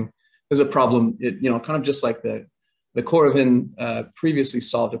is there's a problem, kind of just like the Coravin previously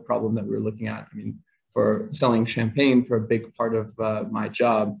solved a problem that we were looking at. I mean, for selling champagne for a big part of my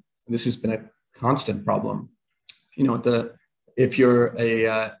job, this has been a constant problem. If you're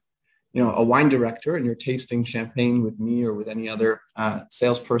a wine director and you're tasting champagne with me or with any other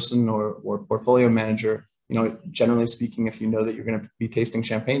salesperson or portfolio manager, generally speaking, if you know that you're going to be tasting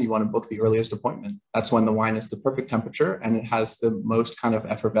champagne, you want to book the earliest appointment. That's when the wine is the perfect temperature and it has the most kind of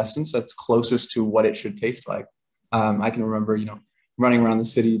effervescence that's closest to what it should taste like. I can remember, running around the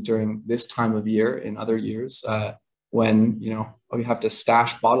city during this time of year in other years when, we have to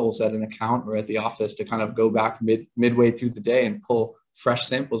stash bottles at an account or at the office to kind of go back midway through the day and pull fresh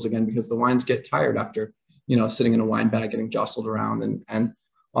samples again, because the wines get tired after, sitting in a wine bag, getting jostled around. And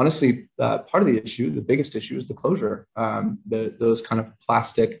honestly, part of the issue, the biggest issue, is the closure. Those kind of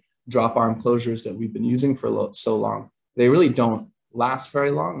plastic drop arm closures that we've been using for so long, they really don't last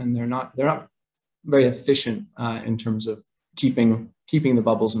very long, and they're not very efficient in terms of keeping the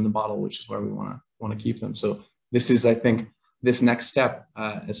bubbles in the bottle, which is where we want to keep them. So this is, I think, this next step,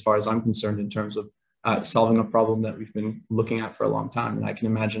 as far as I'm concerned, in terms of solving a problem that we've been looking at for a long time. And I can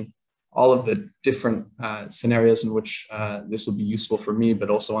imagine all of the different scenarios in which this will be useful for me, but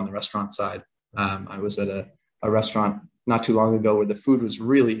also on the restaurant side. I was at a restaurant not too long ago where the food was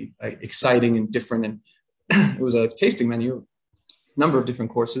really exciting and different, and it was a tasting menu, number of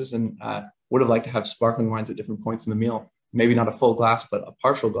different courses, and would have liked to have sparkling wines at different points in the meal. Maybe not a full glass, but a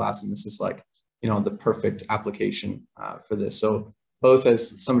partial glass. And this is like, the perfect application for this. So both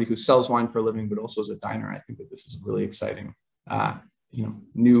as somebody who sells wine for a living, but also as a diner, I think that this is a really exciting,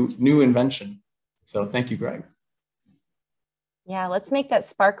 new invention. So thank you, Greg. Yeah, let's make that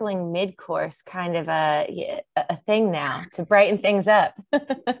sparkling mid-course kind of a thing now to brighten things up.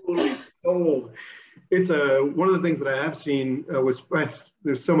 Totally sold. It's one of the things that I have seen was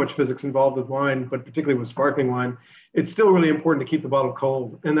there's so much physics involved with wine, but particularly with sparkling wine, it's still really important to keep the bottle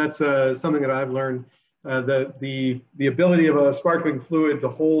cold, and that's something that I've learned. The ability of a sparkling fluid to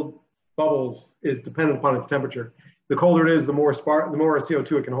hold bubbles is dependent upon its temperature. The colder it is, the more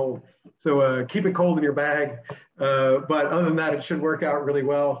CO2 it can hold. So keep it cold in your bag. But other than that, it should work out really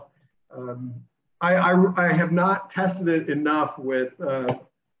well. I have not tested it enough with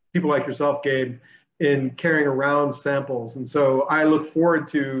people like yourself, Gabe, in carrying around samples. And so I look forward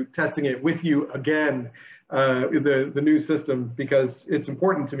to testing it with you again, the new system, because it's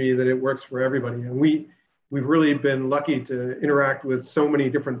important to me that it works for everybody. And we've really been lucky to interact with so many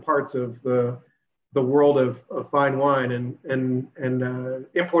different parts of the world of fine wine, and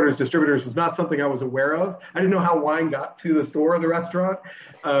importers, distributors was not something I was aware of. I didn't know how wine got to the store or the restaurant,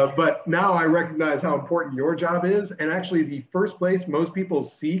 but now I recognize how important your job is. And actually the first place most people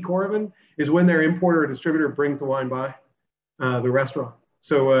see Coravin is when their importer or distributor brings the wine by the restaurant.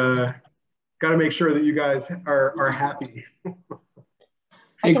 So got to make sure that you guys are happy.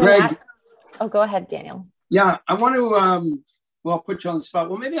 Hey, Greg. Oh, go ahead, Daniel. Yeah, I want to, well, put you on the spot.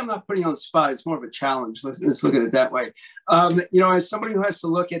 Well, maybe I'm not putting you on the spot. It's more of a challenge. Let's look at it that way. As somebody who has to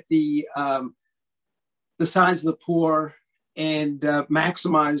look at the size of the pour and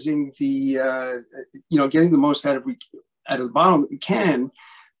maximizing the, getting the most out of the bottle that we can,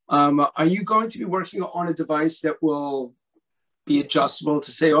 are you going to be working on a device that will be adjustable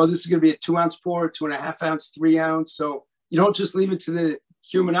to say, oh, this is going to be a 2 ounce pour, 2.5 ounce, 3 ounce? So you don't just leave it to the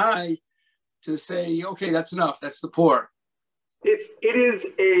human eye to say, okay, that's enough. That's the pour. It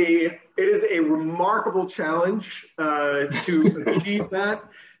is a remarkable challenge to achieve that,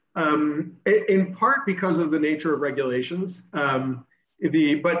 in part because of the nature of regulations. But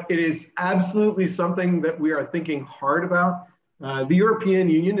it is absolutely something that we are thinking hard about. The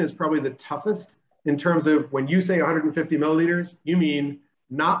European Union is probably the toughest in terms of when you say 150 milliliters, you mean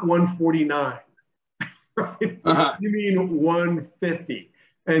not 149, right? Uh-huh. You mean 150.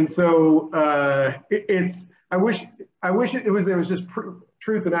 And so I wish there was just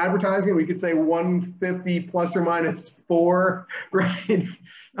truth in advertising. We could say 150 plus or minus 4, right?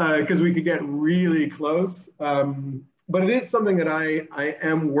 Because we could get really close. But it is something that I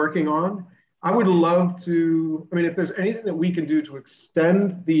am working on. I would love to, if there's anything that we can do to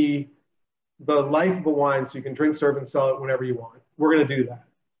extend the life of a wine so you can drink, serve, and sell it whenever you want, we're going to do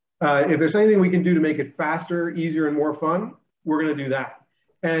that. If there's anything we can do to make it faster, easier, and more fun, we're going to do that.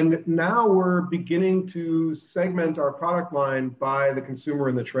 And now we're beginning to segment our product line by the consumer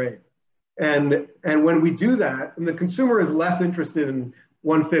and the trade. And when we do that, and the consumer is less interested in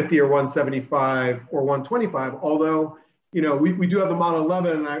 150 or 175 or 125, although, we do have the Model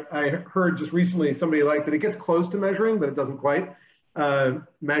 11, and I heard just recently somebody likes it. It gets close to measuring, but it doesn't quite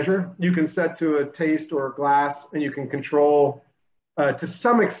measure. You can set to a taste or a glass, and you can control, to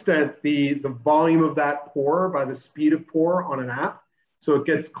some extent, the volume of that pour by the speed of pour on an app. So it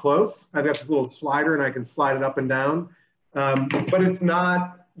gets close. I've got this little slider and I can slide it up and down. But it's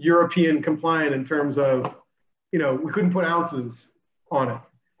not European compliant in terms of, we couldn't put ounces on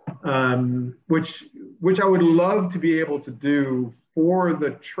it, which I would love to be able to do for the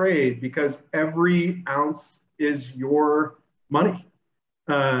trade, because every ounce is your money,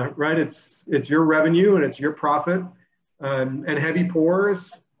 right? It's your revenue and it's your profit. And heavy pours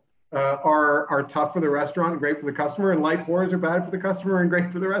are tough for the restaurant and great for the customer, and light pours are bad for the customer and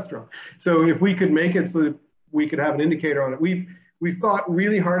great for the restaurant. So if we could make it so that we could have an indicator on it, we've thought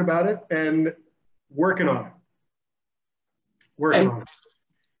really hard about it and working on it.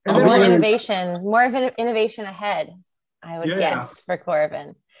 And more of an innovation ahead, I would guess, for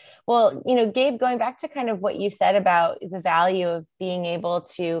Coravin. Well, Gabe, going back to kind of what you said about the value of being able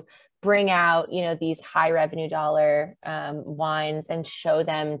to bring out, these high revenue dollar wines and show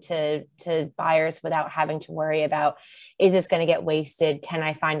them to buyers without having to worry about, is this going to get wasted? Can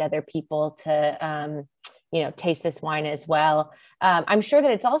I find other people to, taste this wine as well? I'm sure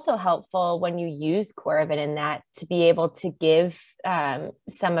that it's also helpful when you use Coravin in that to be able to give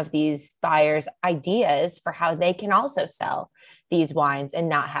some of these buyers ideas for how they can also sell these wines and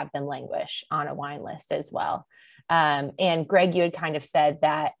not have them languish on a wine list as well. And Greg, you had kind of said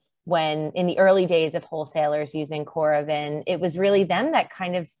that when in the early days of wholesalers using Coravin, it was really them that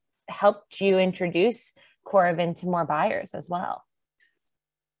kind of helped you introduce Coravin to more buyers as well.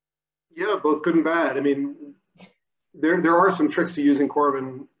 Yeah, both good and bad. There are some tricks to using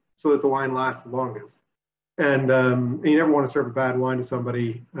Coravin so that the wine lasts the longest. And you never want to serve a bad wine to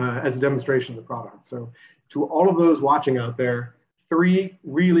somebody as a demonstration of the product. So to all of those watching out there, 3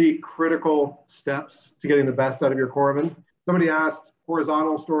 really critical steps to getting the best out of your Coravin. Somebody asked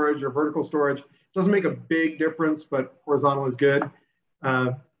horizontal storage or vertical storage. Doesn't make a big difference, but horizontal is good.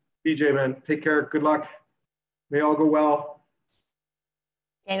 DJ, man, take care. Good luck. May all go well.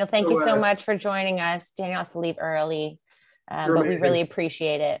 Daniel, thank you so much for joining us. Daniel has to leave early, but we really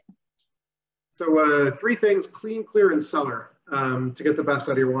appreciate it. So 3 things: clean, clear, and cellar to get the best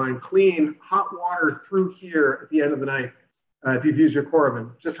out of your wine. Clean, hot water through here at the end of the night. If you've used your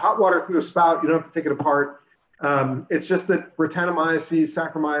Coravin, just hot water through the spout. You don't have to take it apart. It's just that Brettanomyces,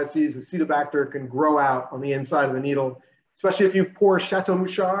 Saccharomyces, Acetobacter can grow out on the inside of the needle, especially if you pour Chateau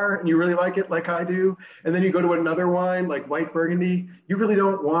Mouchard and you really like it like I do, and then you go to another wine like white Burgundy. You really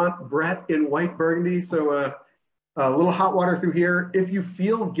don't want Brett in white Burgundy, so a little hot water through here. If you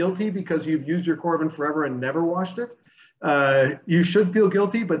feel guilty because you've used your Coravin forever and never washed it, you should feel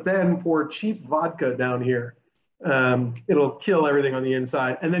guilty, but then pour cheap vodka down here. It'll kill everything on the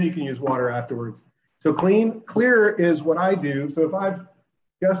inside, and then you can use water afterwards. So clean, clear is what I do. So if I've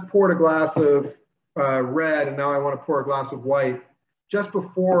just poured a glass of red and now I want to pour a glass of white, just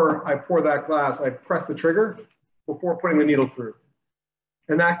before I pour that glass, I press the trigger before putting the needle through.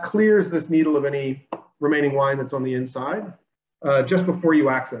 And that clears this needle of any remaining wine that's on the inside just before you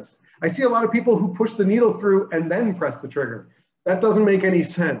access. I see a lot of people who push the needle through and then press the trigger. That doesn't make any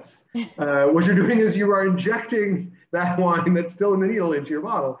sense. What you're doing is you are injecting that wine that's still in the needle into your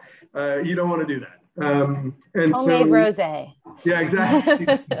bottle. You don't want to do that. And homemade rosé. Yeah, exactly.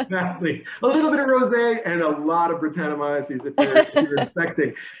 Exactly. A little bit of rosé and a lot of Brettanomyces if you're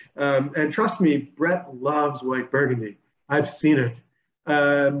expecting. And trust me, Brett loves white Burgundy. I've seen it.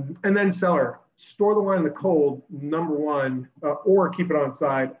 And then cellar. Store the wine in the cold, number 1, or keep it on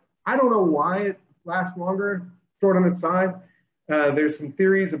side. I don't know why it lasts longer stored on its side. There's some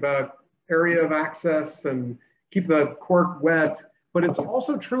theories about area of access and keep the cork wet. But it's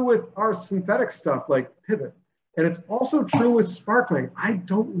also true with our synthetic stuff like Pivot. And it's also true with sparkling. I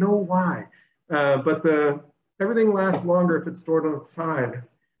don't know why, but everything lasts longer if it's stored on its side.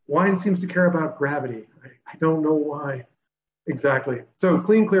 Wine seems to care about gravity. I don't know why exactly. So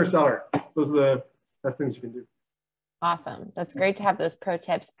clean, clear cellar. Those are the best things you can do. Awesome. That's great to have those pro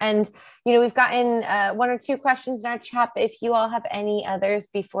tips. And, we've gotten 1 or 2 questions in our chat. But if you all have any others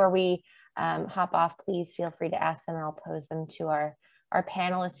before we hop off, please feel free to ask them and I'll pose them to our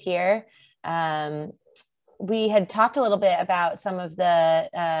panelists here. We had talked a little bit about some of the,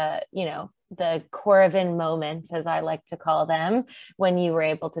 the Coravin moments, as I like to call them, when you were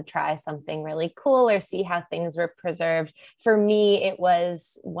able to try something really cool or see how things were preserved. For me, it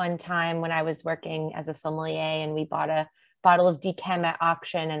was one time when I was working as a sommelier and we bought a bottle of Dechem at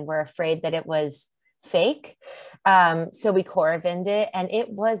auction and were afraid that it was fake. So we Coravined it and it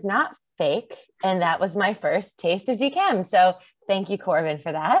was not fake. And that was my first taste of Dechem. So thank you, Coravin,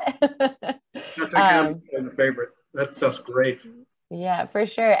 for that. That's my favorite. That stuff's great. Yeah, for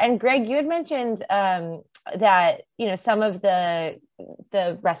sure. And Greg, you had mentioned that, some of the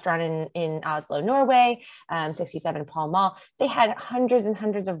restaurant in Oslo, Norway, 67 Pall Mall, they had hundreds and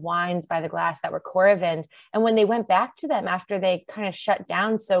hundreds of wines by the glass that were Coravined. And when they went back to them after they kind of shut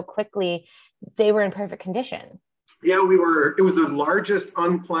down so quickly, they were in perfect condition. Yeah, it was the largest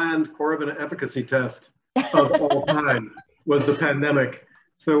unplanned Coravin efficacy test of all time was the pandemic.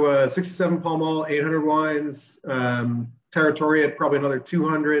 So 67 Pall Mall, 800 wines, Territoriate, probably another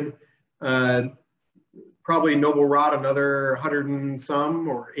 200, probably Noble Rot, another 100 and some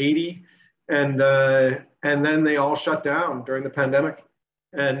or 80. And then they all shut down during the pandemic.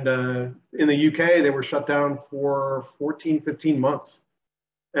 And in the UK, they were shut down for 14, 15 months.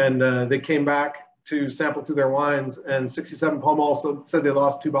 And they came back to sample through their wines, and 67 Pall Mall said they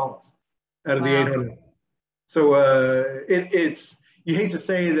lost 2 bottles out of the 800. So it's, you hate to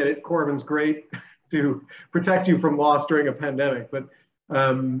say that Coravin's great to protect you from loss during a pandemic, but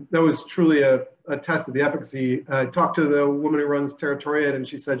that was truly a test of the efficacy. I talked to the woman who runs Territoriate, and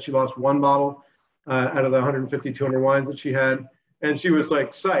she said she lost 1 bottle out of the 150, 200 wines that she had. And she was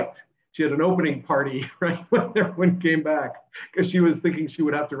like psyched. She had an opening party right when everyone came back because she was thinking she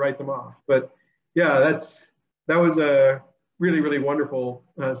would have to write them off. But yeah, that was a really, really wonderful.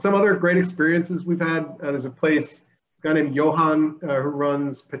 Some other great experiences we've had. There's a guy named Johan who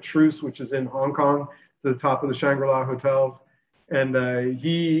runs Petrus, which is in Hong Kong, to the top of the Shangri-La hotels. And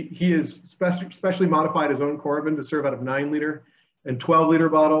he has specially modified his own Coravin to serve out of 9-liter and 12-liter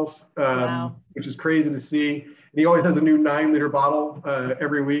bottles, which is crazy to see. And he always has a new 9-liter bottle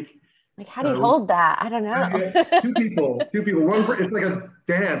every week. Like, how do you hold that? I don't know. Two people. It's like a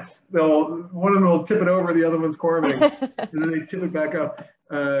dance. One of them will tip it over, the other one's Coravin, and then they tip it back up.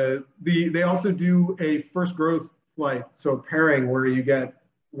 They also do a first growth flight, so a pairing where you get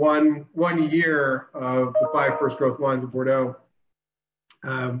one year of the 5 first growth wines of Bordeaux,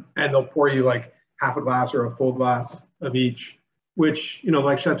 and they'll pour you like half a glass or a full glass of each. Which, you know,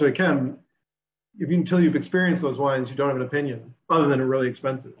 like Chateau Yquem, until you've experienced those wines, you don't have an opinion other than they're really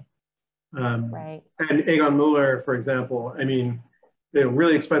expensive. Right. And Egon Muller, for example, I mean, they're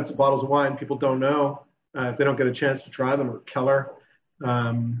really expensive bottles of wine. People don't know if they don't get a chance to try them, or Keller.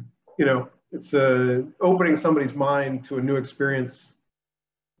 You know, it's opening somebody's mind to a new experience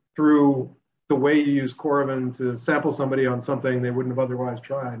through the way you use Coravin to sample somebody on something they wouldn't have otherwise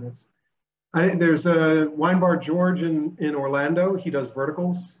tried. There's a Wine Bar George in Orlando. He does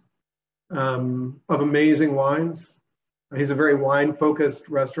verticals of amazing wines. He's a very wine-focused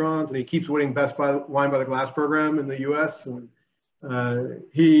restaurant, and he keeps winning Best Wine by the Glass program in the U.S. And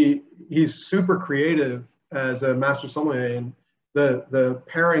he's super creative as a master sommelier, and the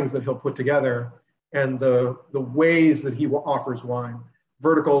pairings that he'll put together and the ways that he offers wine,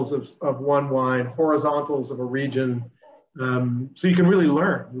 verticals of one wine, horizontals of a region. So you can really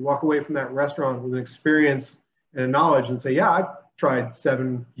learn. You walk away from that restaurant with an experience and a knowledge and say, yeah, I've tried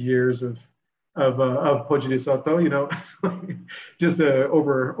 7 years of Poggio di Sotto, you know, just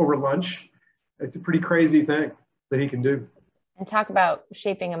over lunch. It's a pretty crazy thing that he can do. And talk about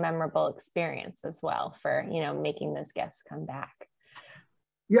shaping a memorable experience as well for, you know, making those guests come back.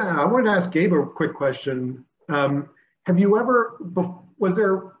 Yeah, I wanted to ask Gabe a quick question. Have you ever, were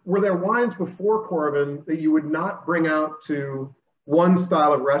there wines before Coravin that you would not bring out to one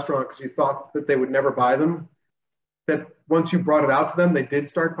style of restaurant because you thought that they would never buy them, that once you brought it out to them, they did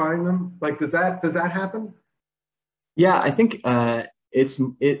start buying them? Like, does that happen? Yeah, I think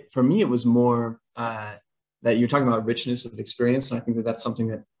for me, it was more that you're talking about richness of experience. And I think that that's something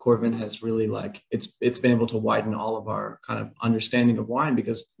that Coravin has really, like, it's been able to widen all of our kind of understanding of wine,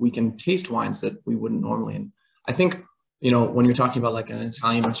 because we can taste wines that we wouldn't normally. And I think, you know, when you're talking about like an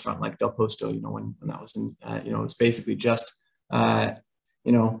Italian restaurant like Del Posto, you know, when that was in, you know, it's basically just,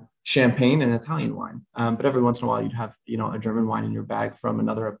 you know, champagne and Italian wine. But every once in a while you'd have, you know, a German wine in your bag from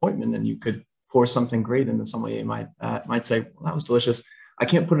another appointment, and you could pour something great, and the sommelier might say, well, that was delicious. I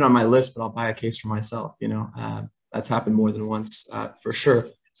can't put it on my list, but I'll buy a case for myself. You know, that's happened more than once for sure.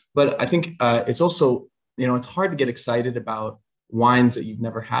 But I think it's also, you know, it's hard to get excited about wines that you've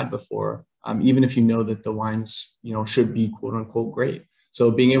never had before, even if you know that the wines, you know, should be quote unquote great.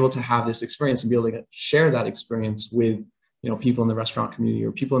 So being able to have this experience and be able to share that experience with, you know, people in the restaurant community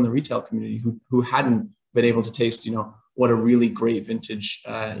or people in the retail community who hadn't been able to taste, you know, what a really great vintage,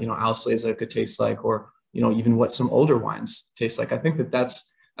 you know, Auslese could taste like, or, you know, even what some older wines taste like. I think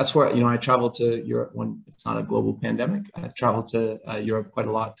that's where, you know, I traveled to Europe when it's not a global pandemic. I traveled to Europe quite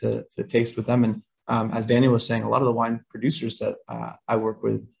a lot to taste with them. And as Daniel was saying, a lot of the wine producers that I work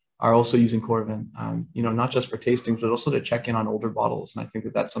with are also using Coravin, you know, not just for tastings, but also to check in on older bottles. And I think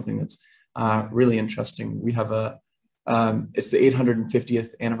that that's something that's really interesting. We have it's the 850th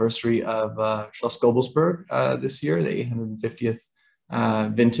anniversary of Schloss Gobelsberg this year, the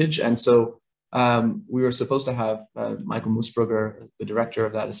 850th vintage. And so we were supposed to have Michael Moosbrugger, the director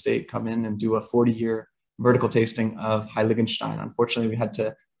of that estate, come in and do a 40-year vertical tasting of Heiligenstein. Unfortunately, we had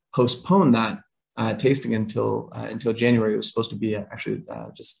to postpone that tasting until January. It was supposed to be actually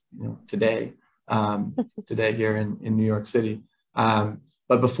just, you know, today here in New York City.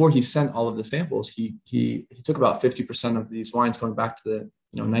 But before he sent all of the samples, he took about 50% of these wines, going back to the,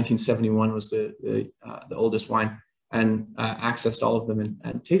 you know, 1971 was the oldest wine, and accessed all of them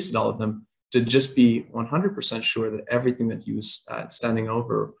and tasted all of them, to just be 100% sure that everything that he was sending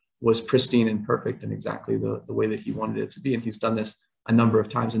over was pristine and perfect and exactly the way that he wanted it to be. And he's done this a number of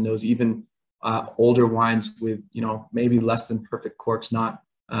times, and knows even older wines with, you know, maybe less than perfect corks, not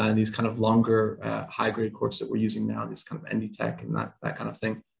these kind of longer high grade corks that we're using now, these kind of Enditech and that kind of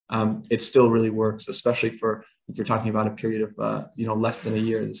thing. It still really works, especially if you're talking about a period of, you know, less than a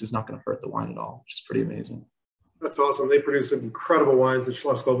year. This is not going to hurt the wine at all, which is pretty amazing. That's awesome. They produce incredible wines at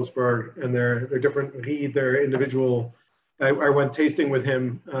Schloss Gobelsberg, and they're different. They're individual. I went tasting with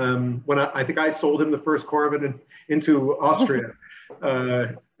him when I think I sold him the first Coravin into Austria.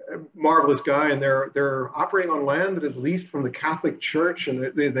 Marvelous guy, and they're operating on land that is leased from the Catholic Church, and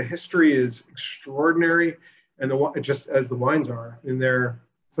the history is extraordinary, and just as the wines are, and they're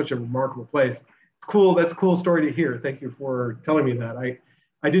such a remarkable place. It's cool. That's a cool story to hear. Thank you for telling me that.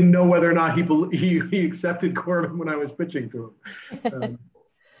 I didn't know whether or not he accepted Coravin when I was pitching to him.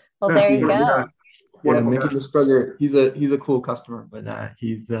 Well, there you go. Yeah, Mickey Moosbrugger, he's a cool customer, but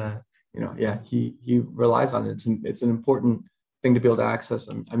he's you know, yeah, he relies on it. It's an important thing to be able to access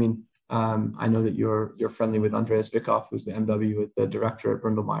them. I mean, I know that you're friendly with Andreas Vickhoff, who's the MW at the director at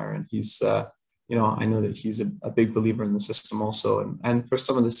Brundlemeyer, and he's I know that he's a big believer in the system also, and for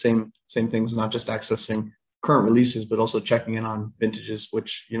some of the same things, not just accessing current releases, but also checking in on vintages,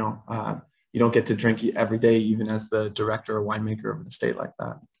 which you don't get to drink every day, even as the director or winemaker of an estate like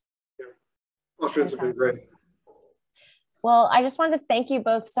that. Yeah, Austrians have been great. Well, I just wanted to thank you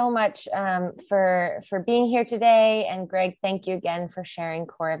both so much for being here today. And Greg, thank you again for sharing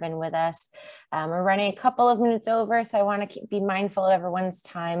Coravin with us. We're running a couple of minutes over, so I want to be mindful of everyone's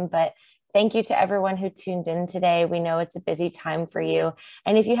time, but thank you to everyone who tuned in today. We know it's a busy time for you.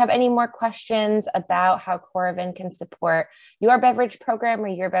 And if you have any more questions about how Coravin can support your beverage program or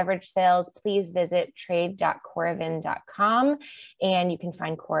your beverage sales, please visit trade.coravin.com. And you can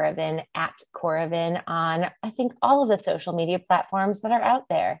find Coravin at Coravin on, I think, all of the social media platforms that are out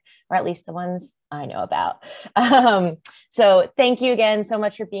there, or at least the ones I know about. So thank you again so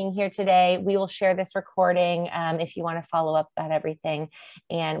much for being here today. We will share this recording if you want to follow up about everything.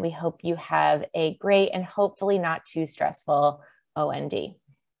 And we hope you have a great and hopefully not too stressful OND.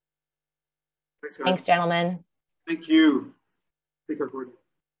 Thanks, gentlemen. Thank you. Take care, Gordon.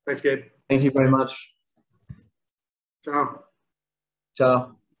 Thanks, Gabe. Thank you very much. Ciao.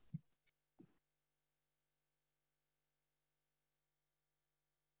 Ciao.